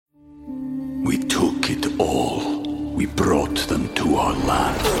We took it all. We brought them to our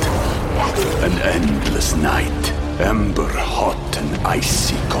land. An endless night, ember hot and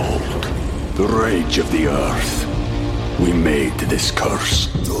icy cold. The rage of the earth. We made this curse.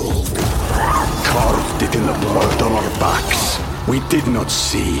 Carved it in the blood on our backs. We did not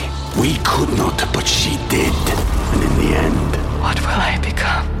see. We could not, but she did. And in the end... What will I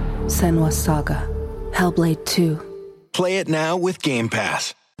become? Senua's Saga. Hellblade 2. Play it now with Game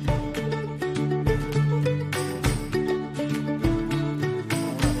Pass.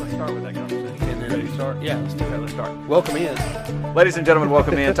 Yeah, let's do that. Let's start. Welcome in. Ladies and gentlemen,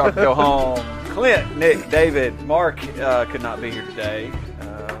 welcome in. Talk to Go Home. Clint, Nick, David, Mark could not be here today.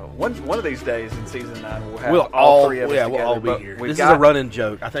 One of these days in season 9, we'll have all three of us together. We'll all be here. This is a running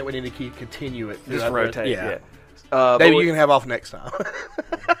joke. I think we need to continue it. Just rotate, yeah. David, you can have off next time.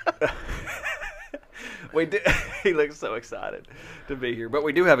 We do. He looks so excited to be here. But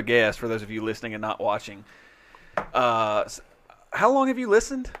we do have a guest for those of you listening and not watching. How long have you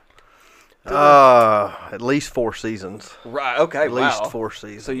listened? At least 4 seasons. Right. Okay. At least 4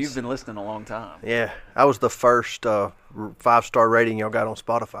 seasons. So you've been listening a long time. Yeah, I was the first 5-star rating y'all got on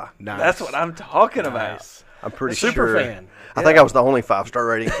Spotify. Nice. That's what I'm talking about. I'm pretty Super sure. fan. I think I was the only 5-star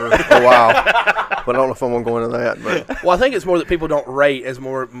rating for a while, but I don't know if I'm going to go into that. But Well, I think it's more that people don't rate as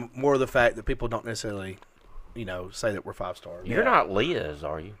more of the fact that people don't necessarily, say that we're 5 stars. You're not Liz,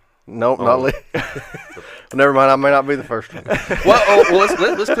 are you? nope, not Lee. Never mind. I may not be the first one. Well,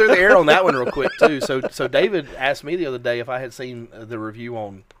 let's clear the air on that one real quick too. So David asked me the other day if I had seen the review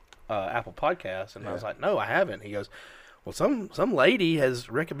on Apple Podcasts, and I was like, no, I haven't. He goes, well, some lady has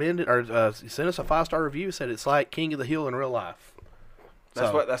recommended or sent us a 5-star review. Said it's like King of the Hill in real life.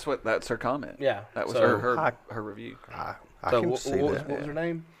 That's her comment. Yeah, that was so her review. I so can see that. What was her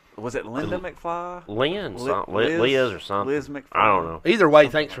name? Was it Linda McFly? Lynn, Liz Liz or something. Liz McFly. I don't know. Either way,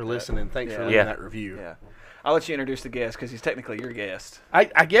 thanks for listening. Thanks for leaving Yeah. that review. Yeah, I'll let you introduce the guest because he's technically your guest.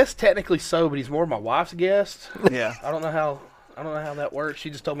 I guess technically so, but he's more my wife's guest. Yeah, I don't know how that works. She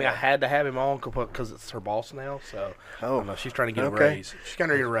just told me I had to have him on because it's her boss now. So I don't know. She's trying to get a raise. She's trying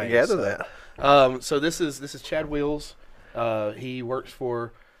to get a raise. Yeah, that. So this is Chad Wills. He works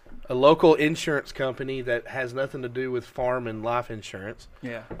for a local insurance company that has nothing to do with farm and life insurance.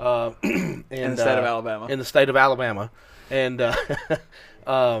 yeah. In the state of Alabama. In the state of Alabama, and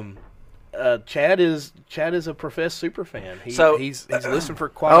Chad is a professed super fan. He's listened for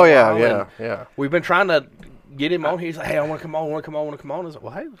quite a while. Yeah. We've been trying to get him on. He's like, hey, I want to come on. I want to come on. I was like,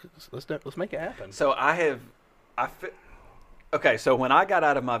 well, hey, let's make it happen. So okay. So when I got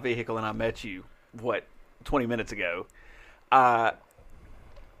out of my vehicle and I met you, 20 minutes ago,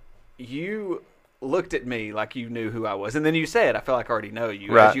 you looked at me like you knew who I was, and then you said, "I feel like I already know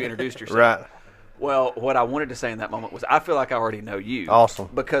you," as you introduced yourself. Right. Well, what I wanted to say in that moment was, I feel like I already know you. Awesome.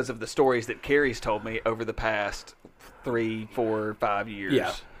 Because of the stories that Carrie's told me over the past 3, 4, 5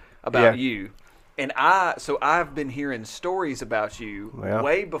 years about you. And I've been hearing stories about you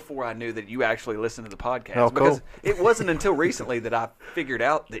way before I knew that you actually listened to the podcast. Oh, because cool. it wasn't until recently that I figured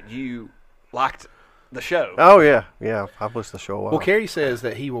out that you liked the show. Oh, yeah. I've listened to the show a while. Well, Carrie says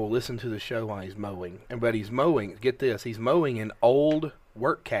that he will listen to the show while he's mowing. But he's mowing, get this, he's mowing in old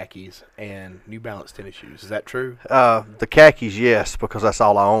work khakis and New Balance tennis shoes. Is that true? The khakis, yes, because that's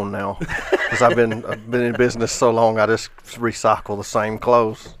all I own now. Because I've been in business so long, I just recycle the same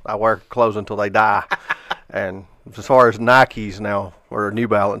clothes. I wear clothes until they die. And as far as Nikes now, or New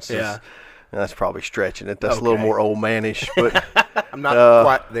Balances, that's probably stretching it. That's a little more old manish, but I'm not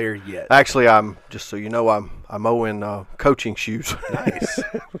quite there yet. Actually, I'm just so you know, I'm mowing coaching shoes. Nice.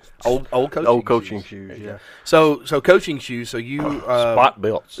 old coaching shoes. Yeah. So coaching shoes. So you Spot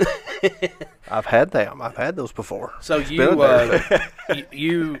belts. I've had them. I've had those before. So It's you been there.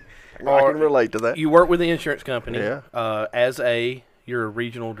 you I can relate to that. You work with the insurance company. Yeah. You're a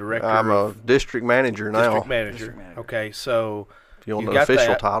regional director. I'm a district manager now. District manager. Okay, so If you want you the got official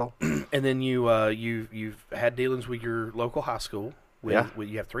that. title. And then you've had dealings with your local high school. With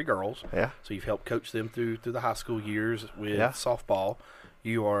you have 3 girls. Yeah. So you've helped coach them through the high school years with softball.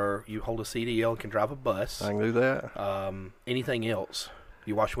 You hold a CDL and can drive a bus. I can do that. Anything else?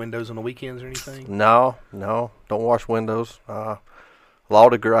 You wash windows on the weekends or anything? No. Don't wash windows. Law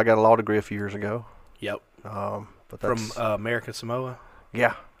degree. I got a law degree a few years ago. Yep. But that's, From America Samoa?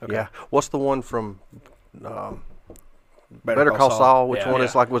 Yeah. Okay. Yeah. What's the one from Better Call Saul? Which one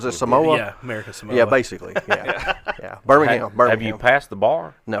is was it Samoa? Yeah, America Samoa. Yeah, basically. Yeah. Birmingham. Have you passed the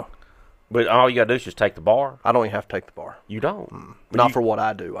bar? No. But all you got to do is just take the bar? I don't even have to take the bar. You don't? Not for what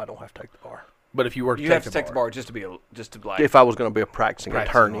I do. I don't have to take the bar. But if you were to You have to take the bar just to If I was going to be a practicing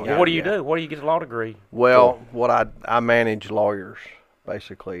attorney. Well, what do you do? What do you get a law degree? Well, I manage lawyers,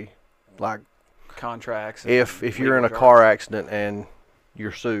 basically, like contracts. If you're in a car accident and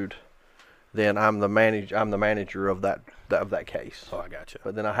you're sued, then I'm the manager of that case. Oh, I got you.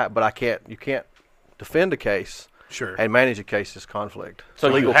 But then you can't defend a case. Sure. And manage a case is conflict. So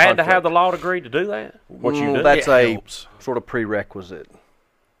you Legal had conflict. to have the law degree to do that? What you do? That's It a helps. sort of prerequisite.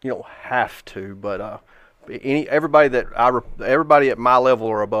 You don't have to, but everybody at my level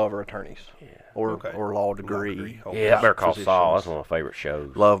or above are attorneys. Or law degree. Yeah, Better Call physicians. Saul. That's one of my favorite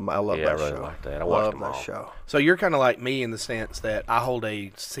shows. I love yeah, that I really show. like that. I watched love them that all. show. So you're kind of like me in the sense that I hold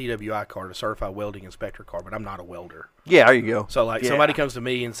a CWI card, a Certified Welding Inspector card, but I'm not a welder. Yeah, there you go. So like Yeah. somebody comes to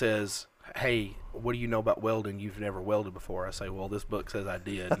me and says, "Hey, what do you know about welding? You've never welded before." I say, "Well, this book says I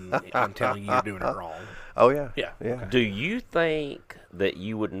did, and I'm telling you, you're doing it wrong." Oh yeah. Yeah. Yeah. Do you think that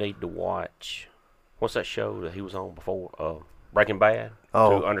you would need to watch, what's that show that he was on before? Breaking Bad?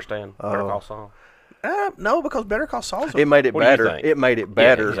 Oh. To understand Better Call Saul? No, because Better Call Saul's It made it What do you better. think? It made it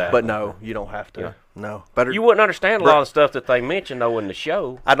better, exactly. but no, you don't have to. Yeah. No, better. You wouldn't understand a lot of stuff that they mentioned, though, in the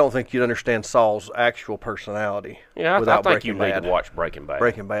show. I don't think you'd understand Saul's actual personality. Yeah, I without think you Breaking need Bad. to watch Breaking Bad.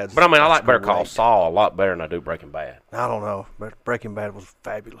 Breaking Bad's. But I mean, I that's like Better Call great. Saul a lot better than I do Breaking Bad. I don't know, but Breaking Bad was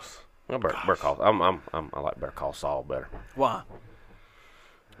fabulous. Well, Better Call. I like Better Call Saul better. Why?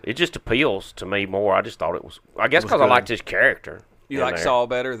 It just appeals to me more. I just thought it was. I guess was because I good. liked his character. You in like there. Saul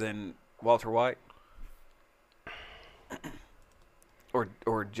better than Walter White?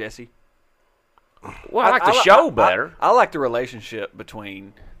 Or Jesse? Well, I like the show better. I like the relationship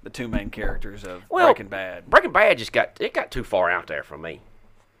between the two main characters of Well, Breaking Bad. Breaking Bad just got too far out there for me.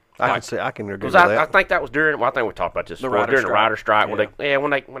 I can agree with Because I that. think that was during. Well, I think we talked about this The before, writer during the strike. writer strike. Yeah.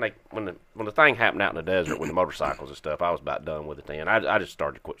 When the thing happened out in the desert with the motorcycles and stuff, I was about done with it then. I just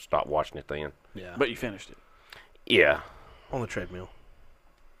stopped watching it then. Yeah. But you finished it. Yeah, on the treadmill.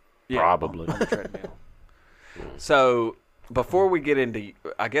 Yeah, Probably. on the treadmill. So before we get into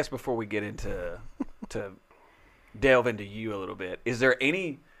to delve into you a little bit,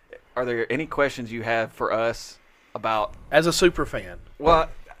 are there any questions you have for us about? As a super fan. Well,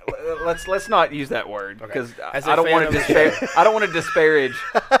 let's not use that word because As a I don't fan want of to the show. I don't want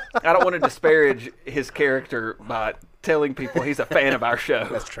to disparage his character by telling people he's a fan of our show.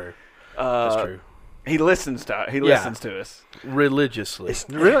 That's true. That's true. He listens to us. Religiously.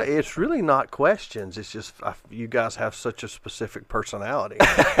 It's really not questions. It's just you guys have such a specific personality. And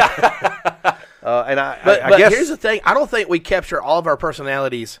I guess here's the thing: I don't think we capture all of our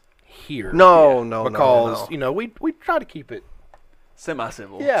personalities here. No, because no. we try to keep it.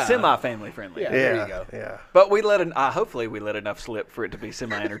 Semi-civil, Yeah. semi-family friendly. Yeah. Yeah, There you go. yeah. But hopefully we let enough slip for it to be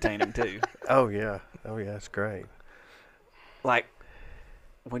semi-entertaining too. Oh yeah, it's great. Like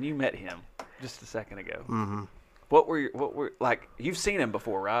when you met him just a second ago. Mm-hmm. What were like? You've seen him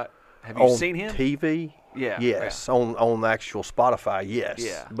before, right? Have you On seen him? TV? Yeah. Yes. On the actual Spotify, yes.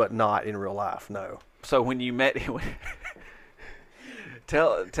 Yeah. But not in real life, no. So when you met him,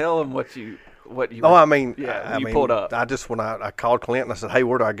 tell him what you. Oh, I mean, you pulled up. When I called Clint and I said, "Hey,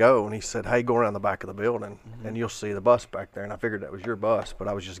 where do I go?" And he said, "Hey, go around the back of the building, and you'll see the bus back there." And I figured that was your bus, but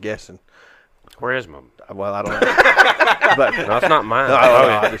I was just guessing. Where is my? Well, I don't know. But No, it's not mine.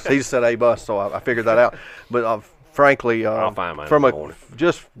 no, he just said a bus, so I figured that out. But frankly, I'll find mine from in the morning.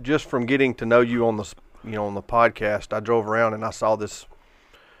 just from getting to know you on the podcast, I drove around and I saw this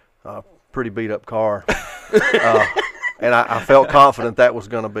pretty beat up car, and I felt confident that was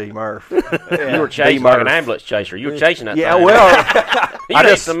going to be Murph. You were chasing like an ambulance chaser. You were chasing that Yeah, thing. well, You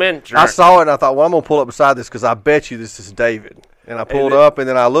need some insurance. I saw it and I thought, well, I'm going to pull up beside this because I bet you this is David. And I pulled up and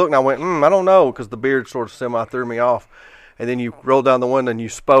then I looked and I went, I don't know, because the beard sort of semi threw me off. And then you rolled down the window and you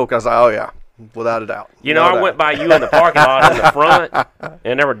spoke. I was like, oh, yeah, without a doubt. You know, I went by you in the parking lot in the front, and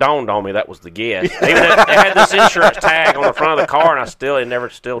it never dawned on me that was the guess. Even it had this insurance tag on the front of the car, and it never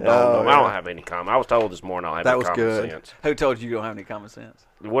dawned on me. I don't have any common. I was told this morning I don't have any common good. sense. Who told you don't have any common sense?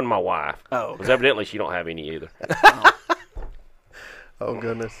 It wasn't my wife. Oh, Because evidently she don't have any either. Oh,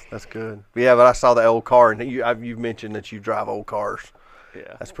 goodness. That's good. Yeah, but I saw the old car, and you've mentioned that you drive old cars.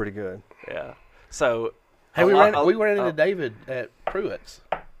 Yeah. That's pretty good. Yeah. So, Hey, we ran into David at Pruitt's.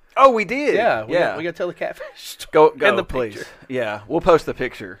 Oh, we did. Yeah, we yeah. got to tell the catfish story. Go, and the please. picture. Yeah, we'll post the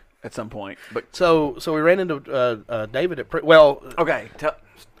picture at some point. But So we ran into David at Pruitt. Well, okay,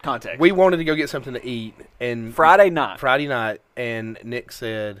 context. we wanted to go get something to eat, and Friday night, and Nick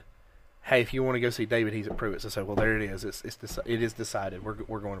said, "Hey, if you want to go see David, he's at Pruitt's." I said, "Well, there it is. It is decided.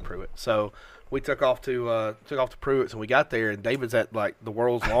 We're going to Pruitt." So we took off to Pruitt's, and we got there, and David's at like the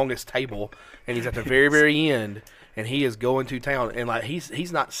world's longest table, and he's at the very, very end, and he is going to town, and like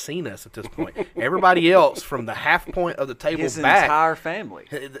he's not seen us at this point. Everybody else from the half point of the table his back, entire family,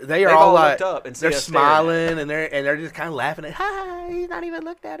 they're all like looked up and they're smiling, and they're just kind of laughing at, hi, he's not even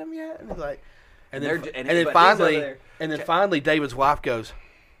looked at him yet, and it's like, and then finally David's wife goes,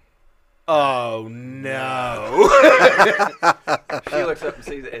 oh no. She looks up and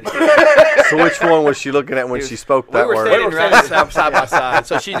sees it. So which one was she looking at when she spoke that word? We were sitting side by side,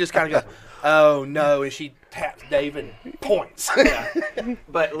 so she just kind of goes, oh no, and she taps David, points.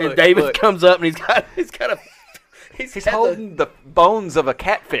 But look, and David comes up and he's holding the bones of a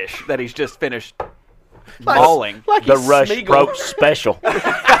catfish that he's just finished mauling. Like the Rush Roach special.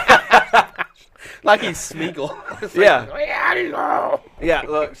 Like he's Smeagol. Yeah,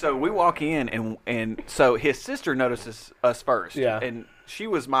 look, so we walk in, and so his sister notices us first. Yeah. And she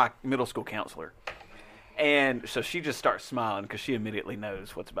was my middle school counselor. And so she just starts smiling because she immediately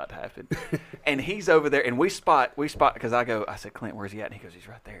knows what's about to happen. And he's over there, and we spot, because I said, Clint, where's he at? And he goes, he's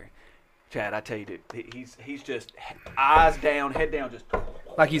right there. Chad, I tell you, dude, he's just eyes down, head down, just.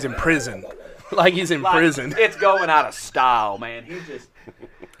 Like he's in prison. Like he's in prison. It's going out of style, man.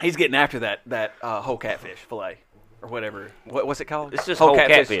 He's getting after that whole catfish fillet or whatever. What's it called? It's just whole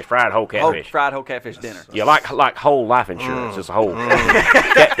catfish, fried whole catfish. Fried whole catfish dinner. Yeah, like whole life insurance. It's a whole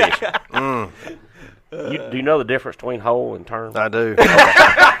catfish. Do you know the difference between whole and term? I do.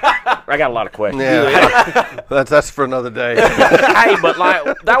 I got a lot of questions. Yeah. that's for another day. Hey, but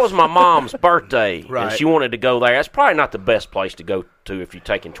like that was my mom's birthday, right. And she wanted to go there. That's probably not the best place to go to if you're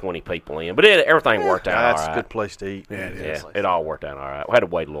taking 20 people in, but everything worked out all right. That's a good place to eat. Yeah, it all worked out all right. We had to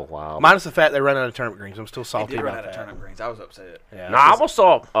wait a little while. Minus the fact they ran out of turnip greens. I'm still salty They did about run out that. of turnip greens. I was upset. Yeah. No, I almost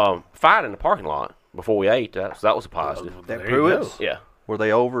saw a fight in the parking lot before we ate. That was a positive. That you Pruitt's? Yeah. Were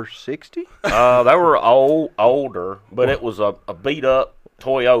they over 60? They were older, but it was a beat up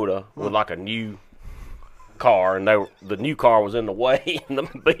Toyota with like a new car, and the new car was in the way, and the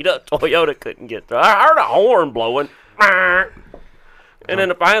beat up Toyota couldn't get through. I heard a horn blowing, and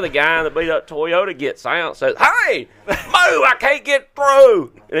then finally the guy in the beat up Toyota gets out and says, "Hey, move! I can't get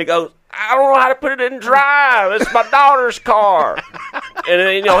through." And he goes, "I don't know how to put it in drive. It's my daughter's car." And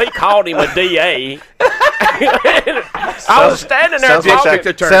then, he called him a DA. I was standing there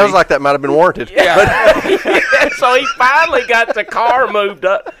talking. Sounds like that might have been warranted. Yeah. So he finally got the car moved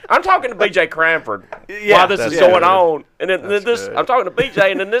up. I'm talking to B.J. Cranford while this is going on. And then this, I'm talking to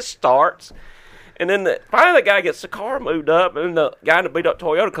B.J., and then this starts. And then finally the guy gets the car moved up, and the guy in the beat-up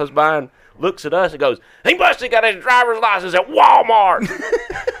Toyota comes by and looks at us and goes, "He must have got his driver's license at Walmart."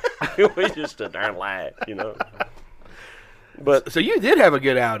 We just stood there and laughed, But so you did have a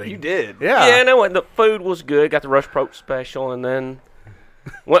good outing. You did. Yeah. Yeah, no, and the food was good. Got the Rush Roach special, and then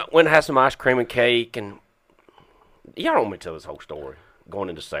went and had some ice cream and cake. And y'all don't want me to tell this whole story going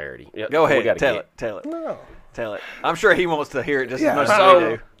into Saturday. Go ahead. Tell it. No. Tell it. I'm sure he wants to hear it just as much So,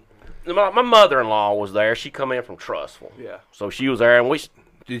 as we do. My mother-in-law was there. She come in from Trussville. Yeah. So she was there, and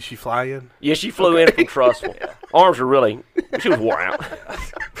Did she fly in? Yeah, she flew in from Trussville. Yeah. Arms were really, she was wore out.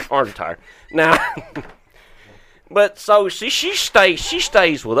 Arms are tired. Now, but so she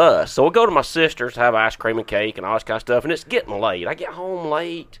stays with us. So we'll go to my sister's, have ice cream and cake and all this kind of stuff, and it's getting late. I get home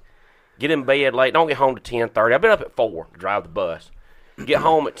late, get in bed late, don't get home to 10:30. I've been up at 4 to drive the bus. Get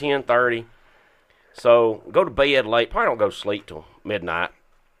home at 10:30. So go to bed late, probably don't go to sleep till midnight.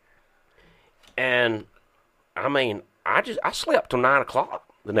 And, I mean, I slept till 9 o'clock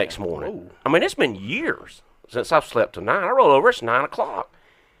the next morning. Ooh. I mean, it's been years since I've slept till 9. I roll over, it's 9 o'clock.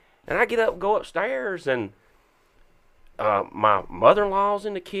 And I get up, go upstairs, and my mother-in-law's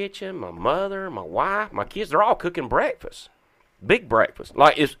in the kitchen, my mother, my wife, my kids, they're all cooking breakfast. Big breakfast.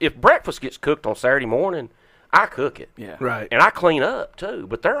 Like, if breakfast gets cooked on Saturday morning, I cook it. Yeah. Right. And I clean up, too.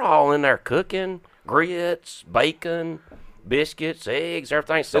 But they're all in there cooking grits, bacon, biscuits, eggs,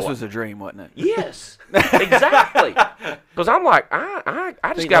 everything. So this was a dream, wasn't it? Yes, exactly. Because I'm like,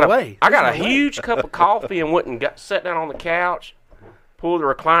 I just got a huge cup of coffee and went and sat down on the couch, pulled the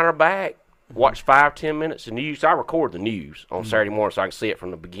recliner back, watched 5-10 minutes of news. I record the news on Saturday morning so I can see it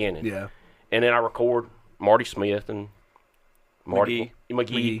from the beginning. Yeah. And then I record Marty Smith and Marty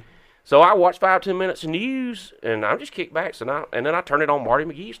McGee. So I watched 5-10 minutes of news, and I just kicked back. And then I turn it on Marty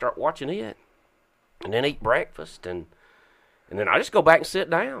McGee, start watching it, and then eat breakfast, and then I just go back and sit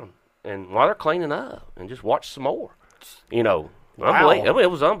down, and while they're cleaning up, and just watch some more. Wow.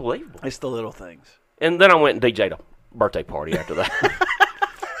 It was unbelievable. It's the little things. And then I went and DJ'd a birthday party after that.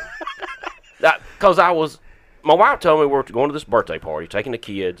 Because my wife told me we were going to this birthday party, taking the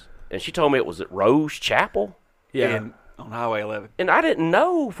kids, and she told me it was at Rose Chapel. Yeah. In On Highway 11. And I didn't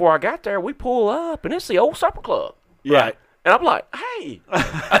know before I got there, we pull up, and it's the old supper club. Yeah. Right. And I'm like, hey,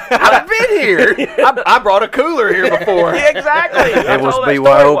 I've been here. I brought a cooler here before. yeah, exactly. It was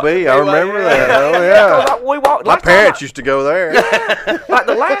BYOB. I remember that. Oh, yeah. We walked, My parents used to go there. like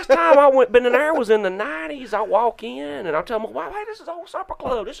the last time I been in there was in the 90s. I walk in, and I tell them, wow, hey, this is old supper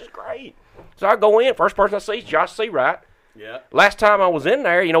club. This is great. So I go in. First person I see is Josh Seawright. Yeah. Last time I was in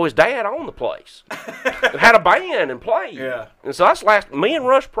there, his dad owned the place. Had a band and played. Yeah. And so that's me and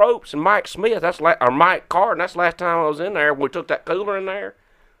Rush Probst and Mike Smith, or Mike Carden, that's the last time I was in there. We took that cooler in there.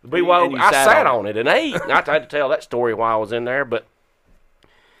 I sat on it and ate. I had to tell that story while I was in there, but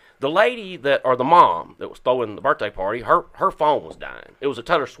the lady or the mom that was throwing the birthday party, her phone was dying. It was a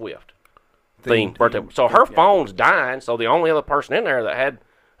Taylor Swift themed birthday. So her phone's dying, so the only other person in there that had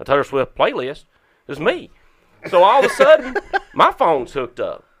a Taylor Swift playlist was me. So all of a sudden, my phone's hooked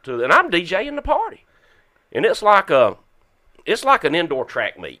up and I'm DJing the party, and it's like an indoor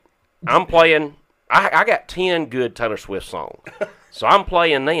track meet. I'm playing. I got 10 good Taylor Swift songs, so I'm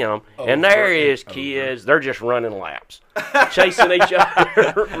playing them, and there is kids. They're just running laps, chasing each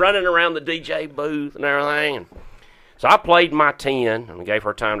other, running around the DJ booth and everything. And so I played my 10 and gave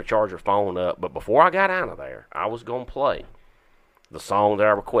her time to charge her phone up. But before I got out of there, I was gonna play the song that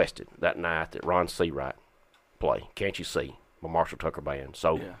I requested that night that Ron Seawright play, Can't You See, by Marshall Tucker Band.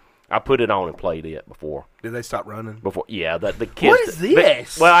 So I put it on and played it before. Did they stop running? The kids. What is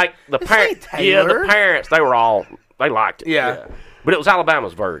this? The parents. Yeah, the parents. They liked it. Yeah. But it was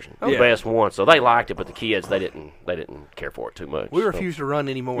Alabama's version, the best one. So they liked it, but the kids they didn't care for it too much. We refuse to run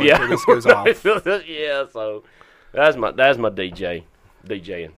anymore until this goes off. Yeah. So that's my DJing.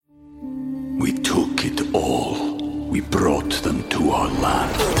 We took it all. We brought them to our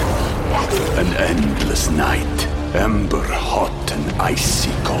land. An endless night, ember hot and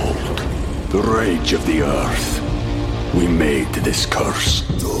icy cold. The rage of the earth. We made this curse.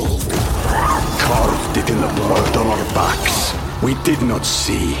 Carved it in the blood on our backs. We did not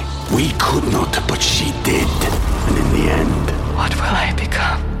see. We could not, but she did. And in the end... What will I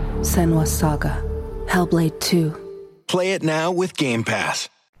become? Senua's Saga. Hellblade 2. Play it now with Game Pass.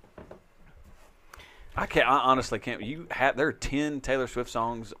 I honestly can't. There are 10 Taylor Swift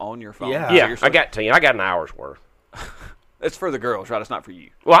songs on your phone. Yeah. Seriously? I got 10. I got an hour's worth. It's for the girls, right? It's not for you.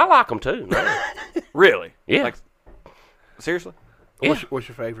 Well, I like them too. Man. Really? Yeah. Like, seriously? Yeah. What's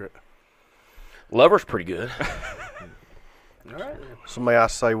your favorite? Lover's pretty good. All right. So may I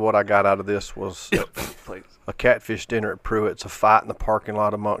say what I got out of this was Please. a catfish dinner at Pruitt's, a fight in the parking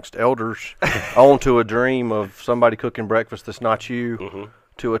lot amongst elders, on to a dream of somebody cooking breakfast that's not you,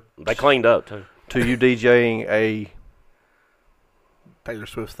 They cleaned up too. To you DJing a Taylor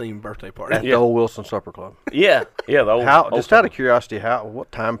Swift themed birthday party. at the old Wilson Supper Club. Yeah. The old. Just out of curiosity,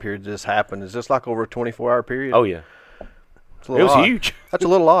 what time period did this happen? Is this like over a 24-hour period? Oh yeah. It's a little It was odd. huge. That's a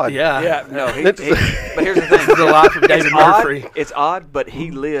little odd. Yeah, no. But here's the thing. The life of David Murphy. It's odd, but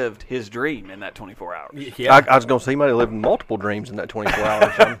he lived his dream in that 24 hours. Yeah. I was going to say he might have lived multiple dreams in that 24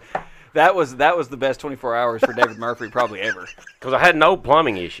 hours. That was the best 24 hours for David Murphy probably ever. Because I had no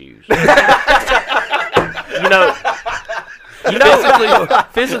plumbing issues.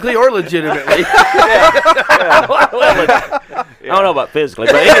 physically or legitimately. I don't know about physically,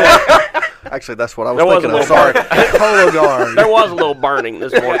 but anyway. Actually, that's what I was thinking. I'm sorry. Cologuard. There was a little burning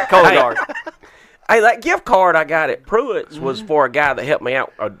this morning. Cologuard. Hey, that gift card I got at Pruitt's was for a guy that helped me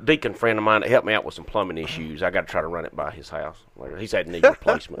out, a deacon friend of mine that helped me out with some plumbing issues. I got to try to run it by his house later. He's had knee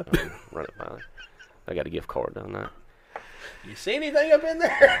replacement. Run it by there. I got a gift card done that. You see anything up in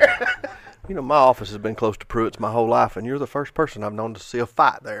there? You know, my office has been close to Pruitt's my whole life, and you're the first person I've known to see a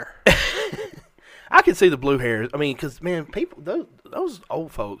fight there. I can see the blue hairs. I mean, because, man, people, those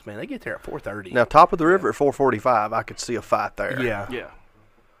old folks, man, they get there at 4:30. Now, top of the river at 4:45, I could see a fight there. Yeah.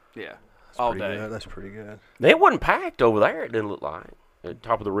 Yeah. All day. Good. That's pretty good. It wasn't packed over there, it didn't look like. At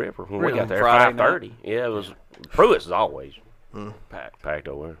top of the river when we got there at 5:30. Yeah, it was. Pruitt's is always packed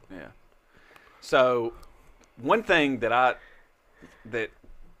over there. Yeah. So, one thing that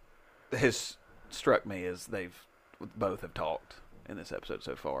has struck me is both have talked in this episode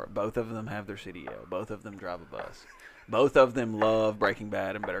so far. Both of them have their CDL. Both of them drive a bus. Both of them love Breaking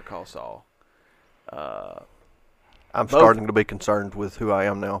Bad and Better Call Saul. I'm starting to be concerned with who I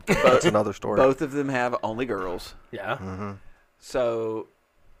am now. That's another story. Both of them have only girls. Yeah. Mm-hmm. So,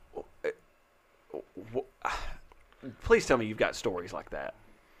 please tell me you've got stories like that.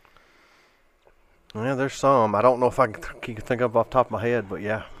 Yeah, there's some. I don't know if I can think of off the top of my head, but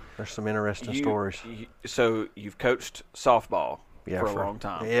yeah, there's some interesting stories. So you've coached softball for a long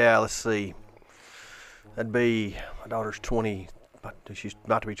time. Yeah, let's see. That'd be, my daughter's 20, she's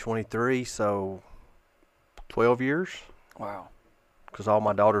about to be 23, so 12 years. Wow. Because all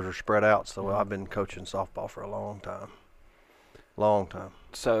my daughters are spread out, so I've been coaching softball for a long time. Long time.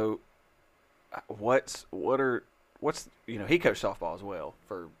 So, what's he coached softball as well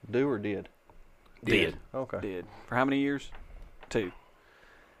for Do or did? Did. Okay. Did for how many years? 2.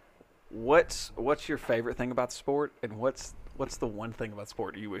 What's your favorite thing about the sport, and what's the one thing about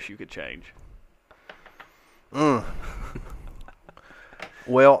sport you wish you could change?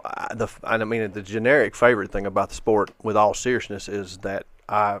 Well, the generic favorite thing about the sport, with all seriousness, is that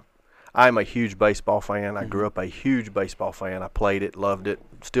I'm a huge baseball fan. I grew up a huge baseball fan. I played it, loved it,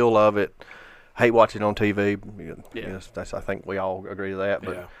 still love it. Hate watching it on TV. Yes, I think we all agree to that.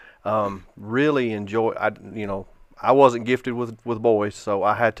 But really enjoy. I wasn't gifted with boys, so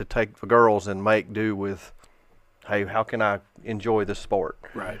I had to take the girls and make do with, hey, how can I enjoy this sport?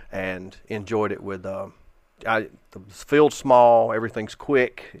 Right. And enjoyed it with. The field's small, everything's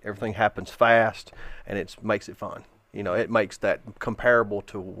quick, everything happens fast, and it makes it fun. It makes that comparable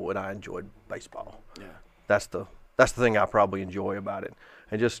to what I enjoyed baseball. Yeah, that's the thing I probably enjoy about it,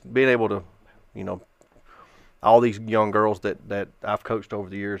 and just being able to, all these young girls that I've coached over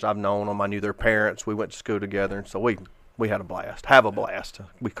the years, I've known them, I knew their parents, we went to school together, and so we had a blast. Have a blast.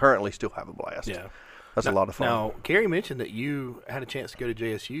 We currently still have a blast. Yeah, that's a lot of fun. Now, Carrie mentioned that you had a chance to go to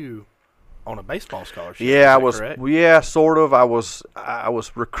JSU on a baseball scholarship. Yeah, I was. Correct? Yeah, sort of. I was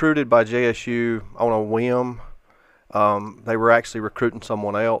recruited by JSU on a whim. They were actually recruiting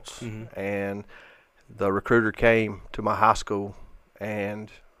someone else, and the recruiter came to my high school,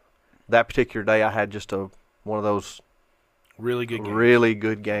 and that particular day I had just one of those really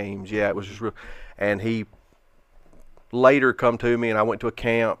good games. Yeah, it was just real. And he later come to me, and I went to a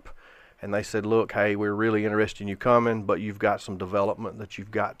camp, and they said, "Look, hey, we're really interested in you coming, but you've got some development that you've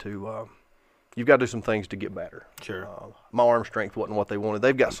got to do some things to get better." Sure. My arm strength wasn't what they wanted.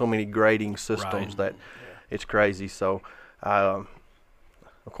 They've got so many grading systems that it's crazy. So, of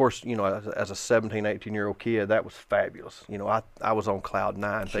course, as a 17, 18-year-old kid, that was fabulous. I was on cloud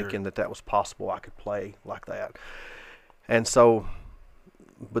 9 thinking that was possible. I could play like that. And so,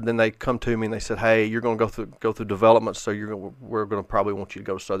 but then they come to me and they said, "Hey, you're going to go through development, so we're going to probably want you to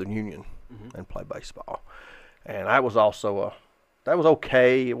go to Southern Union and play baseball." And that was also that was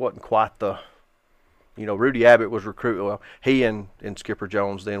okay. It wasn't quite the, Rudy Abbott was recruiting. Well, he and Skipper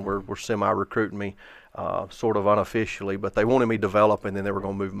Jones then were semi-recruiting me, sort of unofficially, but they wanted me to develop, and then they were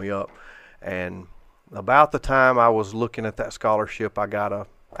going to move me up. And about the time I was looking at that scholarship, I got a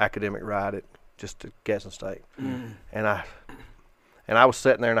academic ride to Gadsden State, and I was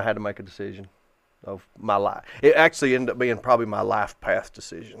sitting there and I had to make a decision of my life. It actually ended up being probably my life path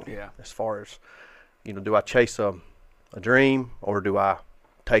decision. Yeah. As far as, do I chase a dream, or do I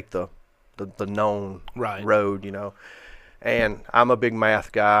take the known road, And I'm a big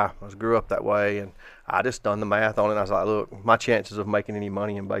math guy. I grew up that way, and I just done the math on it. And I was like, look, my chances of making any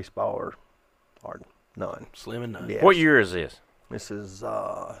money in baseball are none. Slim and none. Yes. What year is this? This is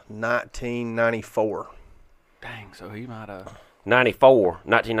 1994. Dang, so he might have.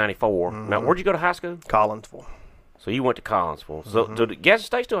 1994. Now, where'd you go to high school? Collinsville. So you went to Collinsville. So the Gadsden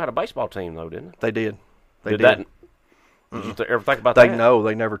State still had a baseball team, though, didn't it? They did. Did you ever think about that? No,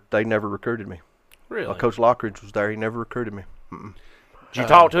 they never recruited me. Really? Coach Lockridge was there. He never recruited me. Did you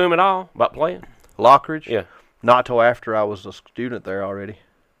talk to him at all about playing? Lockridge? Yeah. Not till after I was a student there already.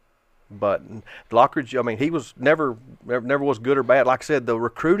 But Lockridge, he was never was good or bad. Like I said, the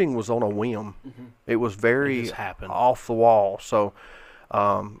recruiting was on a whim. It was very off the wall. So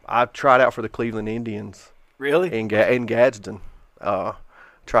I tried out for the Cleveland Indians. Really? In Gadsden.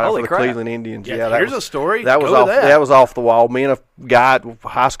 Tried out for the Cleveland Indians. Yeah, here's a story. That was off. That was off the wall. Me and a guy at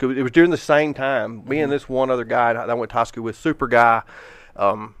high school. It was during the same time. Me and this one other guy that I went to high school with, super guy.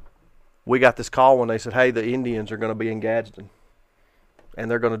 We got this call when they said, "Hey, the Indians are going to be in Gadsden, and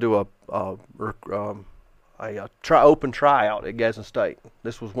they're going to do a open tryout at Gadsden State."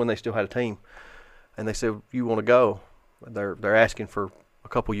 This was when they still had a team, and they said, "You want to go?" They're asking for a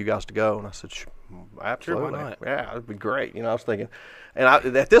couple of you guys to go, and I said, "Absolutely, sure, why not? Yeah, it'd be great." I was thinking, and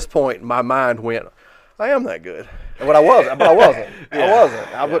at this point, my mind went, "I am that good," but I wasn't. I wasn't.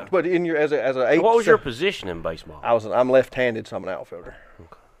 But in your as a what was your position in baseball? I'm left-handed, so I'm an outfielder.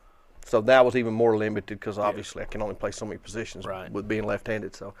 Okay. So that was even more limited because obviously I can only play so many positions with being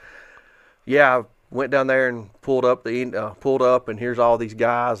left-handed. So, yeah, I went down there and pulled up, and here's all these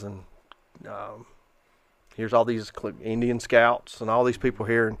guys, and here's all these Indian scouts and all these people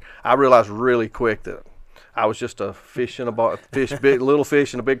here, and I realized really quick that I was just a little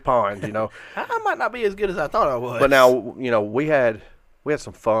fish in a big pond, I might not be as good as I thought I was. But now, we had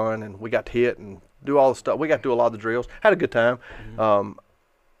some fun, and we got to hit and do all the stuff. We got to do a lot of the drills. Had a good time.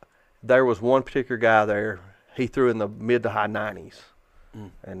 There was one particular guy there. he threw in the mid to high 90s.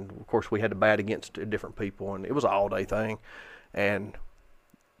 And, of course, we had to bat against different people, and it was an all-day thing. And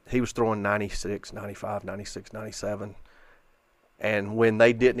he was throwing 96, 95, 96, 97. And when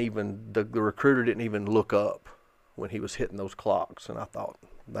they didn't even – the recruiter didn't even look up when he was hitting those clocks. And I thought,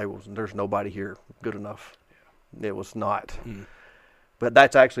 there's nobody here good enough. Yeah. It was not. But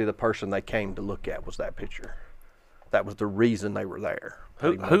that's actually the person they came to look at was that pitcher. That was the reason they were there.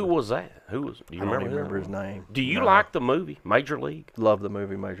 Who was that? Do you remember his name? Do you like the movie Major League? Love the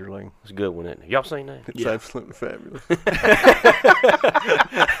movie Major League. It's a good one, isn't it? Y'all seen that? It's absolutely fabulous.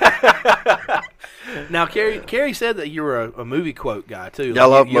 Now, Kerry said that you were a movie quote guy too. I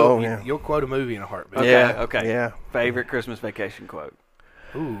love movies. You'll quote a movie in a heartbeat. Okay. Yeah. Favorite Christmas vacation quote?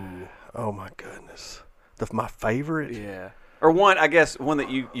 Ooh. Oh my goodness. My favorite? Yeah. Or one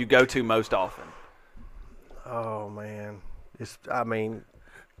that you go to most often. Oh man.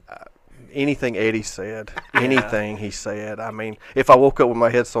 Anything Eddie said, anything he said. I mean, if I woke up with my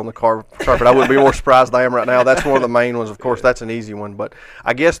head on the carpet, I wouldn't be more surprised than I am right now. That's one of the main ones. Of course, that's an easy one. But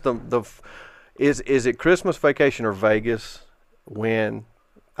I guess is it Christmas vacation or Vegas when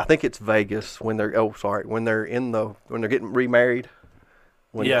I think it's Vegas when they're when they're getting remarried.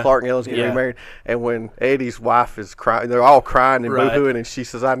 When Clark and Ellen's getting remarried, and when Eddie's wife is crying, they're all crying and boo-hooing, and she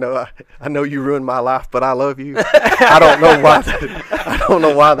says, "I know you ruined my life, but I love you." I don't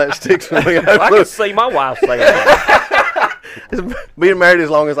know why that sticks with me. I can see my wife saying that. Being married as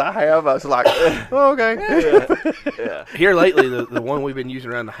long as I have, I was like, oh, okay. Yeah. Here lately, the one we've been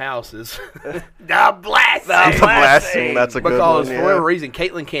using around the house is the blessing. That's a good one. Because for whatever reason,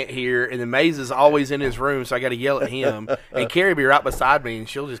 Caitlin can't hear, and then Maze is always in his room, so I got to yell at him. And Carrie be right beside me, and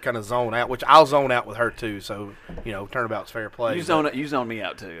she'll just kind of zone out, which I'll zone out with her too. So turnabout's fair play. You zone me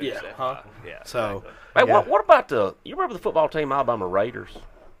out too. Yeah. Yeah. So. Hey, what about you remember the football team Alabama Raiders?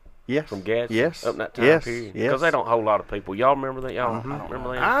 Yes. From Gadsden? Yes. Up in that time period? Because they don't hold a lot of people. Y'all remember that? Y'all don't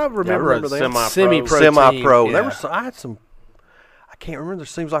remember that? I remember a semi-pro. Semi-pro. Yeah. I had some. I can't remember. There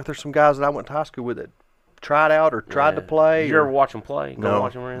seems like there's some guys that I went to high school with that tried out or tried to play. Did you ever watch them play? No.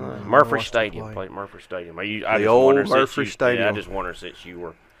 Watch them or anything? Murphy Stadium. Played Murphy Stadium. The old Murphy Stadium. Yeah, I just wonder since you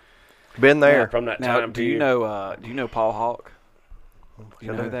were been there from that now, time. Do you know Paul Hawk? Do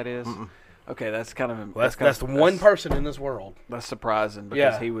you know who that is? Mm-mm. Okay, that's kind of that's the one person in this world. That's surprising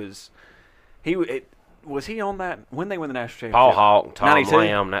because he was he on that when they win the national championship? Paul Hawk, Tom 92?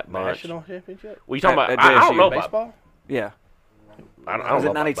 Lamb, that bunch. National championship? Well, you talking about? I don't know baseball? about Yeah. I don't Was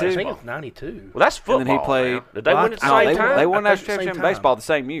know it 92? I think it's 92. Well, that's football. And then he played. Now. Did they win at the same time? They won the national same championship in time. baseball the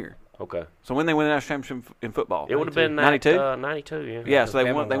same year. Okay. So when they win the national championship in football, It would have been 92. 92, yeah. Yeah, so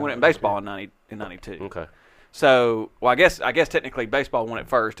they won it in baseball in 92. Okay. So, well, I guess technically baseball won it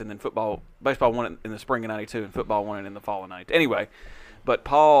first, and then baseball won it in the spring of 92, and football won it in the fall of 92. Anyway, but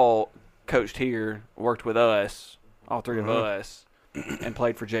Paul coached here, worked with us, all three of us, and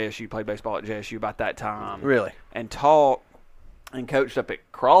played for JSU, played baseball at JSU about that time. Really? And taught and coached up at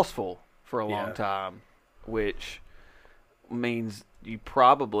Crossville for a long time, which means you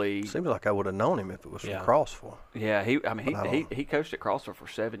probably seems like I would have known him if it was from Crossville. Yeah, he coached at Crossville for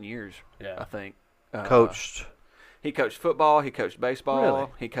 7 years. Yeah, I think. Coached. He coached football. He coached baseball. Really?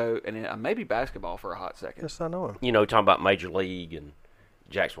 He coached and then, maybe basketball for a hot second. Yes, I know him. Talking about Major League and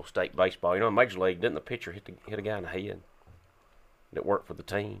Jacksonville State baseball. In Major League, didn't the pitcher hit a guy in the head that worked for the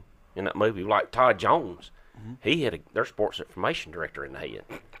team in that movie? Like Todd Jones, he hit their sports information director in the head,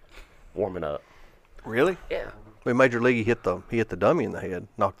 warming up. Really? Yeah. In Major League, he hit the dummy in the head,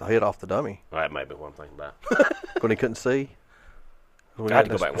 knocked the head off the dummy. Well, that may be one thing about when he couldn't see. I had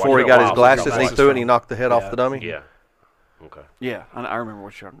to go back before he got his glasses, and he threw it and he knocked the head off the dummy. Yeah. Okay. Yeah, I remember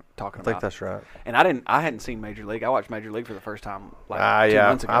what you're talking about. I think that's right. And I hadn't seen Major League. I watched Major League for the first time 2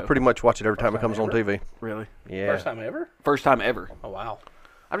 months ago. I pretty much watch it every time it comes on TV. Really? Yeah. First time ever? First time ever. Oh, wow.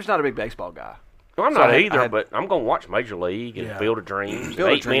 I'm just not a big baseball guy. Well, I'm not either, but I'm going to watch Major League and Field of Dreams.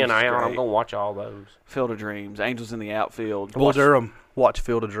 Field of 8 Men Dreams is Out. great. I'm going to watch all those. Field of Dreams, Angels in the Outfield. Bull Durham. Watched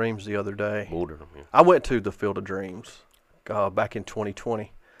Field of Dreams the other day. Bull Durham, yeah. I went to the Field of Dreams back in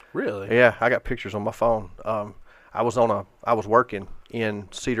 2020. Really? Yeah, I got pictures on my phone. I was working in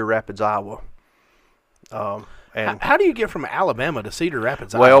Cedar Rapids, Iowa. And how do you get from Alabama to Cedar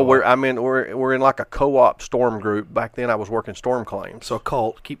Rapids, Iowa? Iowa? We're in like a co-op storm group. Back then I was working storm claims. So a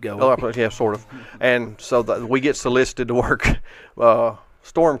cult. Keep going. Oh, yeah, sort of. And so we get solicited to work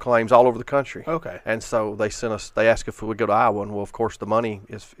storm claims all over the country. Okay. And so they asked if we would go to Iowa, and well, of course the money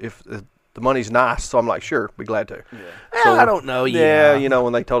is if the money's nice, so I'm like, sure, be glad to. Yeah. So, I don't know. Yeah,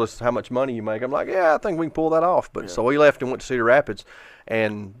 when they told us how much money you make, I'm like, yeah, I think we can pull that off. But so we left and went to Cedar Rapids,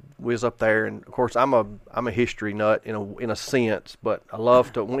 and we was up there. And of course, I'm a history nut in a sense, but I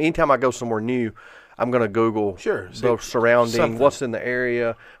love to. Anytime I go somewhere new, I'm going to Google the surrounding, what's in the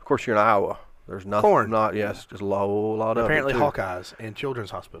area. Of course, you're in Iowa. There's nothing. Corn. It's just a whole lot of apparently it. Apparently Hawkeyes and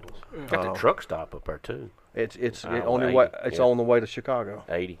children's hospitals. Got the truck stop up there, too. It's on the way to Chicago.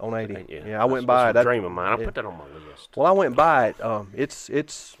 80. On 80. Yeah, I went by it. That's a dream of mine. I put that on my list. Well, I went by it.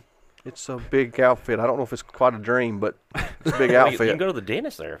 It's a big outfit. I don't know if it's quite a dream, but it's a big outfit. You can go to the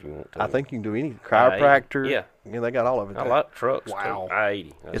dentist there if you want to. I think you can do any chiropractor. Yeah, they got all of it. I like trucks. Wow.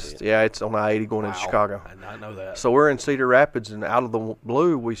 I-80. It's on I-80 going into Chicago. I did not know that. So we're in Cedar Rapids, and out of the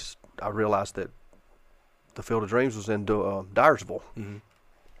blue, I realized that the Field of Dreams was in Dyersville. Mm-hmm.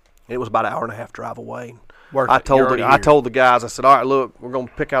 It was about an hour and a half drive away. I told the guys, I said, all right, look, we're going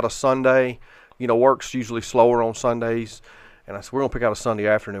to pick out a Sunday. Work's usually slower on Sundays. And I said, we're going to pick out a Sunday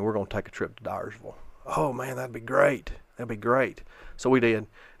afternoon. We're going to take a trip to Dyersville. Oh, man, that'd be great. That'd be great. So we did.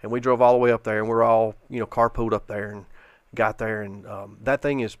 And we drove all the way up there, and we're all, carpooled up there and got there. And that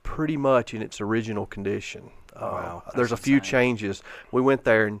thing is pretty much in its original condition. Wow. There's a few changes. We went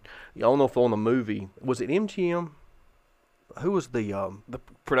there, and I don't know if on the movie, was it MGM? Who was the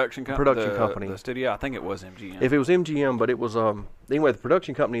production company? The studio. I think it was MGM. If it was MGM, but it was anyway, the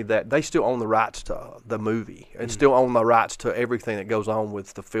production company that they still own the rights to the movie and still own the rights to everything that goes on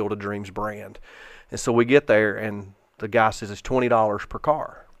with the Field of Dreams brand. And so we get there, and the guy says it's $20 per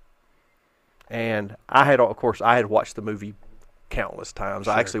car. And I had watched the movie countless times.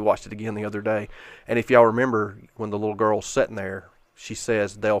 Sure. I actually watched it again the other day. And if y'all remember when the little girl's sitting there, she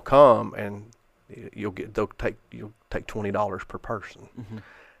says they'll come and you'll take $20 per person. Mm-hmm.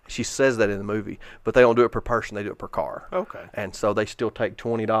 She says that in the movie, but they don't do it per person; they do it per car. Okay. And so they still take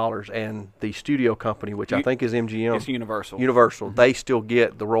 $20, and the studio company, which I think is MGM, it's Universal. Mm-hmm. They still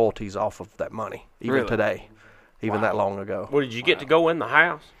get the royalties off of that money, even today, that long ago. Well, did you get to go in the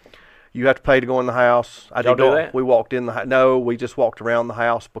house? You have to pay to go in the house. I did do that. We walked in the house. No, we just walked around the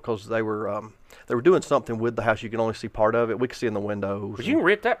house because they were doing something with the house. You can only see part of it. We could see in the windows. But you can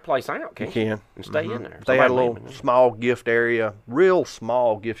rent that place out, can't you? You can. And stay in there. They had a little small gift area, real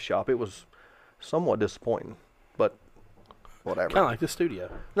small gift shop. It was somewhat disappointing, but whatever. Kind of like the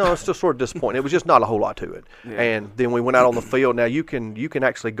studio. No, it's still sort of disappointing. It was just not a whole lot to it. Yeah. And then we went out on the field. Now you can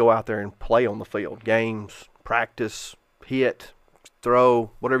actually go out there and play on the field. Games, practice, hit, throw,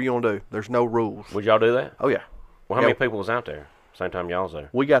 whatever you want to do. There's no rules. Would y'all do that? Oh, yeah. Well, how many people was out there? Same time y'all was there.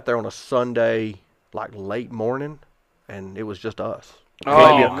 We got there on a Sunday, like late morning, and it was just us.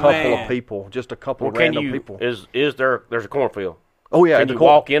 Maybe a couple of people, just a couple of random people. There's a cornfield? Oh, yeah. Can you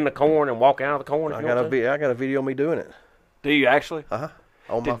walk in the corn and walk out of the corn? I got a video of me doing it. Do you actually? Uh-huh.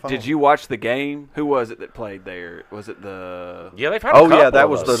 On my phone. Did you watch the game? Who was it that played there? Was it the? Yeah, they've had. Oh yeah, that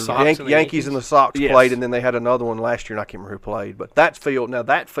was the Yankees and the Sox played, and then they had another one last year, and I can't remember who played. But that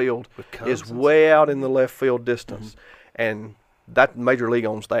field is way out in the left field distance, and that Major League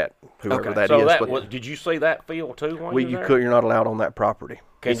owns that. Whoever that is. Did you see that field too? You're not allowed on that property.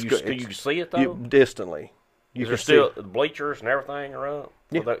 Can you see it though? Distantly. Is there still the bleachers and everything are up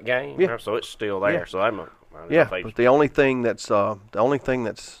for that game? Yeah. So it's still there. Yeah. So I'm but the only thing that's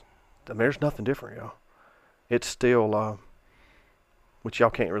there's nothing different, y'all. It's still which y'all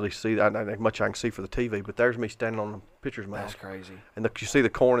can't really see that much I can see for the TV, but there's me standing on the pitcher's mound. That's crazy. And you see the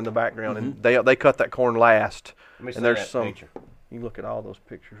corn in the background, and they cut that corn last. Let me see and there's that some picture. You look at all those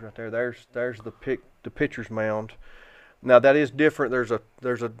pictures right there. There's the pitcher's mound. Now that is different. There's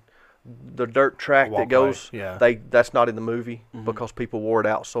the dirt track that goes. Yeah. That's not in the movie because people wore it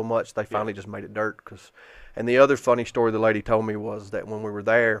out so much they finally just made it dirt. And the other funny story the lady told me was that when we were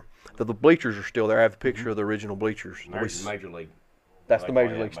there, the bleachers are still there. I have a picture of the original bleachers. There's Major League. That's the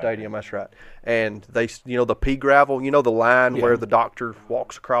Major League Stadium. That's right. And they, the pea gravel, the line where the doctor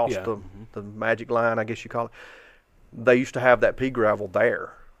walks across the magic line, I guess you call it. They used to have that pea gravel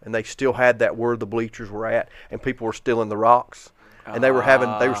there, and they still had that where the bleachers were at, and people were stealing the rocks. And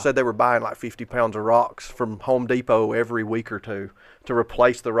they said they were buying like 50 pounds of rocks from Home Depot every week or two to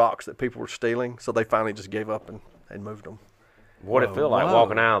replace the rocks that people were stealing. So they finally just gave up and moved them. What it feel like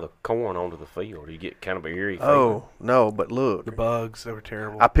walking out of the corn onto the field? You get kind of an eerie feeling. Oh, no, but look. The bugs, they were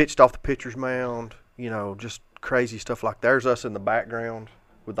terrible. I pitched off the pitcher's mound, just crazy stuff like there's us in the background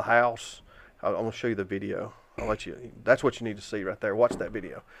with the house. I'm going to show you the video. That's what you need to see right there. Watch that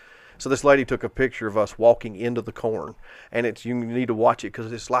video. So this lady took a picture of us walking into the corn, and you need to watch it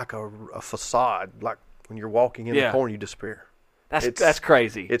because it's like a facade. Like when you're walking in the corn, you disappear. That's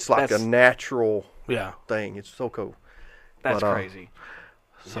crazy. It's like a natural thing. It's so cool. That's crazy.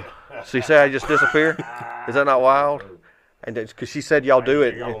 So you say I just disappear? Is that not wild? And because she said y'all do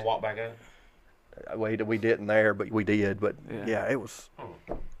it. Y'all gonna walk back out? We didn't there, but we did. But it was.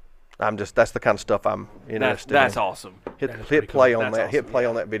 That's the kind of stuff I'm interested in. That's awesome. Hit play on that. Awesome. Hit play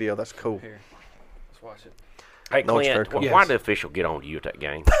on that video. That's cool. Here. watch it. Hey, No, it's Clint, very cool. why did the official get on to you at that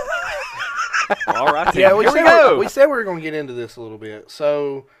game? All right. Yeah, Here we go. we said we were going to get into this a little bit.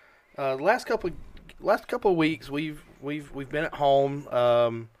 So, last couple of weeks, we've been at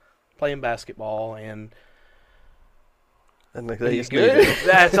home playing basketball, and They just good? need it.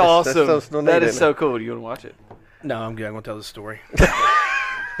 That's awesome. so That neat, is isn't so cool. Do you want to watch it? no, I'm good. I'm going to tell the story.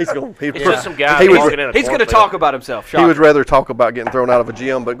 He's going. It's just some guy He was- walking in a He's going to cornfield. talk about himself. He would rather talk about getting thrown out of a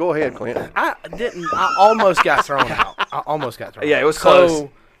gym, but go ahead, Clint. I almost got thrown out. Yeah, it was So, close.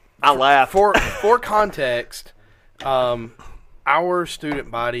 I laughed. For context, our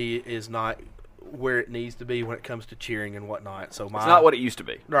student body is not where it needs to be when it comes to cheering and whatnot. So It's not what it used to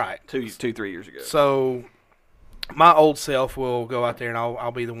be. right. 3 years ago. So my old self will go out there and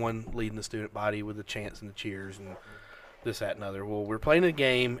I'll be the one leading the student body with the chants and the cheers and this, that, and other. Well, we're playing a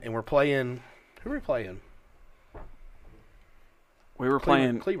game and we're playing. Who are we playing? We were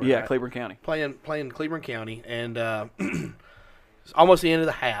playing Cleveland, right? Cleveland County. Playing Cleveland County, and it's almost the end of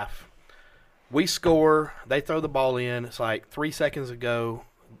the half. We score. They throw the ball in. It's like 3 seconds ago.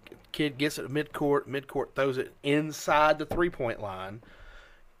 Kid gets it midcourt, throws it inside the three-point line.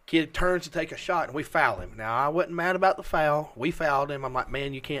 Kid turns to take a shot, and we foul him. Now, I wasn't mad about the foul. We fouled him. I'm like,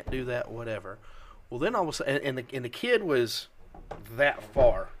 man, you can't do that, whatever. Well, then all of a sudden, and the kid was that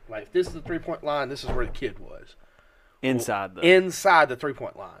far. Like, if this is the three-point line, this is where the kid was. Inside the Inside the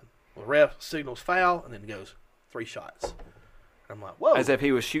three-point line. Well, the ref signals foul, and then goes 3 shots. I'm like, whoa. as if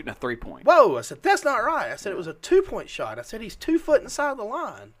he was shooting a 3-point. Whoa. I said, that's not right. I said, it was a 2-point shot. I said, he's 2 foot inside the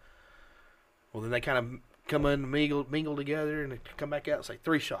line. Well, then they kind of come in and mingle together, and they come back out and say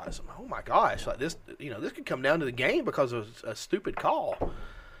 3 shots. I'm like, oh, my gosh. Like this, this could come down to the game because of a stupid call.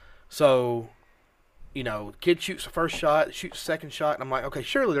 So, kid shoots the first shot, shoots the second shot, and I'm like, okay,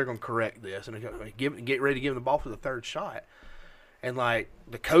 surely they're going to correct this and get ready to give him the ball for the third shot. And, like,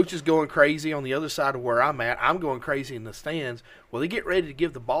 the coach is going crazy on the other side of where I'm at. I'm going crazy in the stands. Well, they get ready to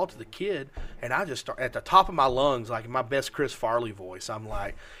give the ball to the kid, and I just start at the top of my lungs, like in my best Chris Farley voice, I'm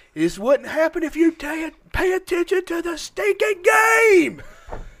like, this wouldn't happen if you pay attention to the stinking game.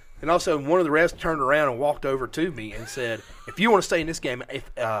 And all of a sudden, one of the refs turned around and walked over to me and said, if you want to stay in this game,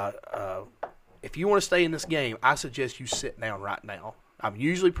 if you want to stay in this game, I suggest you sit down right now. I'm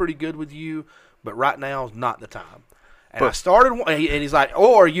usually pretty good with you, but right now is not the time. And I started, and he's like,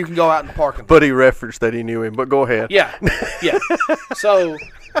 or you can go out in the parking lot. But he referenced that he knew him. But go ahead. Yeah. So,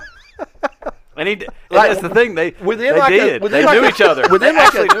 And that's the thing. They knew each other. Within They like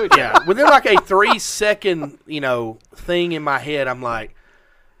actually knew each other. within like a 3-second, thing in my head, I'm like,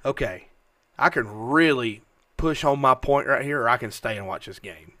 okay, I can really push home my point right here, or I can stay and watch this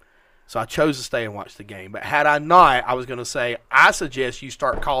game. So I chose to stay and watch the game. But had I not, I was going to say, I suggest you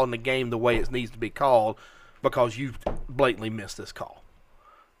start calling the game the way it needs to be called, because you blatantly missed this call.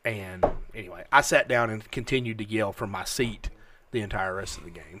 And anyway, I sat down and continued to yell from my seat the entire rest of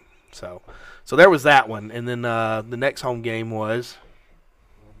the game. So there was that one. And then the next home game was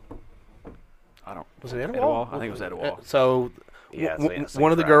it Etowah? I think it was Etowah. So Yeah,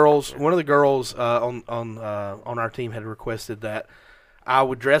 one of the girls on our team had requested that I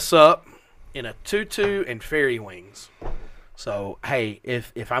would dress up in a tutu and fairy wings. So, hey,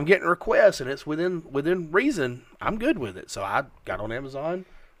 if I'm getting requests and it's within reason, I'm good with it. So I got on Amazon,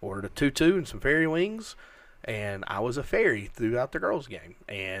 ordered a tutu and some fairy wings, and I was a fairy throughout the girls' game.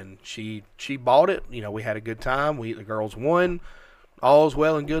 And she bought it. We had a good time. The girls won. All's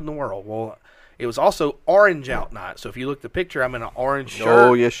well and good in the world. Well, it was also orange out night. So if you look at the picture, I'm in an orange shirt.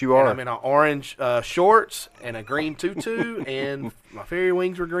 Oh, yes, you are. And I'm in an orange shorts and a green tutu, and my fairy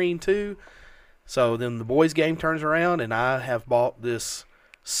wings were green too. So then the boys' game turns around, and I have bought this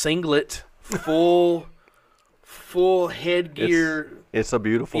singlet, full headgear. It's a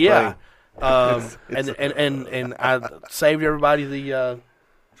beautiful Yeah. thing. And I saved everybody the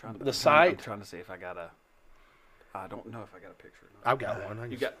site. I'm trying to see if I got I don't know if I got a picture. I've got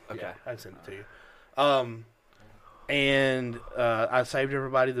one. You got okay. Yeah, I sent it to you. And I saved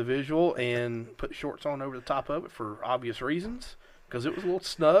everybody the visual and put shorts on over the top of it for obvious reasons, because it was a little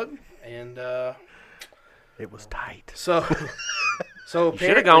snug and It was tight. So you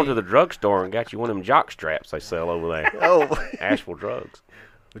should have gone to the drugstore and got you one of them jock straps they sell over there. Oh, Asheville Drugs.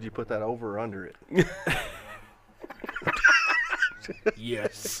 would you put that over or under it?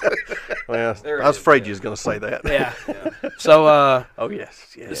 Yes. Well, I was afraid you was going to say that. Yeah. So Oh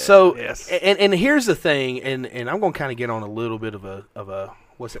yes. Yes. so yes. and here's the thing, and I'm going to kind of get on a little bit of a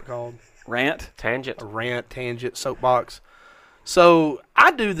what's it called? Rant. Tangent. A rant, tangent, soapbox. So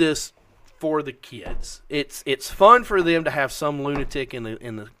I do this for the kids. It's fun for them to have some lunatic in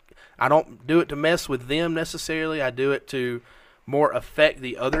the. I don't do it to mess with them necessarily. I do it to more affect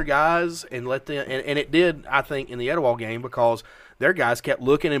the other guys and let them. And it did, I think, in the Etowah game because their guys kept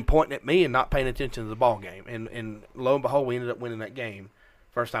looking and pointing at me and not paying attention to the ball game. And lo and behold, we ended up winning that game.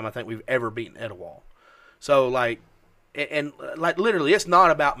 First time I think we've ever beaten Etowah. So like literally, it's not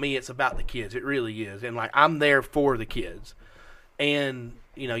about me. It's about the kids. It really is. And like I'm there for the kids. And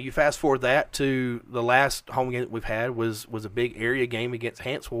you fast forward that to the last home game that we've had was a big area game against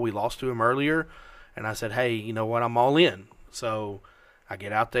Hanceville. We lost to them earlier, and I said, hey, you know what? I'm all in. So I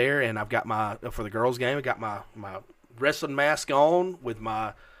get out there, and I've got for the girls' game, I got my wrestling mask on with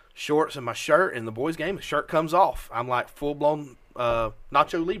my shorts and my shirt. And the boys' game, the shirt comes off. I'm like full-blown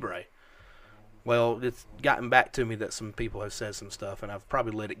Nacho Libre. Well, it's gotten back to me that some people have said some stuff, and I've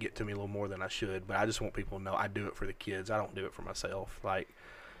probably let it get to me a little more than I should. But I just want people to know I do it for the kids. I don't do it for myself. Like,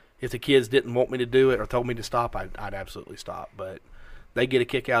 if the kids didn't want me to do it or told me to stop, I'd absolutely stop. But they get a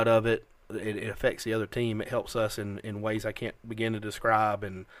kick out of it. It affects the other team. It helps us in ways I can't begin to describe.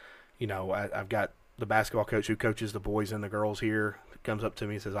 And, I've got the basketball coach who coaches the boys and the girls here comes up to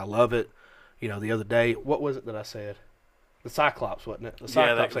me and says, I love it. The other day, what was it that I said? The Cyclops, wasn't it? The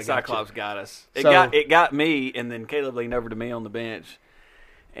Cyclops got us. It got me, and then Caleb leaned over to me on the bench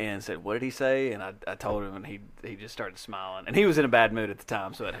and said, what did he say? And I told him, and he just started smiling. And he was in a bad mood at the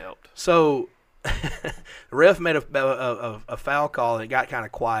time, so it helped. So the ref made a foul call, and it got kind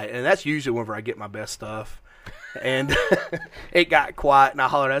of quiet. And that's usually whenever I get my best stuff. And it got quiet, and I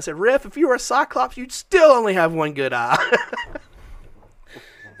hollered. I said, ref, if you were a Cyclops, you'd still only have one good eye.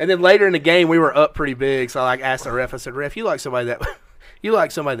 And then later in the game, we were up pretty big, so I asked the ref. I said, "Ref, you like somebody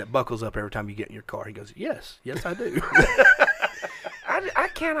that buckles up every time you get in your car?" He goes, "Yes, I do." I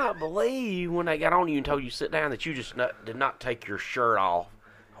cannot believe when they got on you and told you to sit down that you just did not take your shirt off.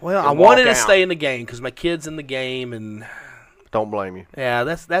 Well, I wanted to stay in the game because my kid's in the game, and don't blame you. Yeah,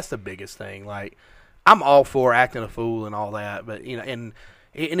 that's the biggest thing. Like, I'm all for acting a fool and all that, but and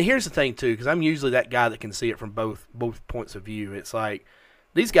here's the thing too, because I'm usually that guy that can see it from both points of view. It's like,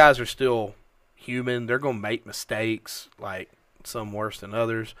 these guys are still human. They're going to make mistakes, like some worse than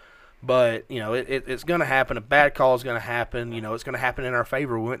others. But, it's going to happen. A bad call is going to happen. It's going to happen in our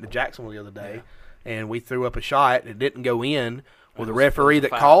favor. We went to Jacksonville the other day, and we threw up a shot. It didn't go in. Well, the referee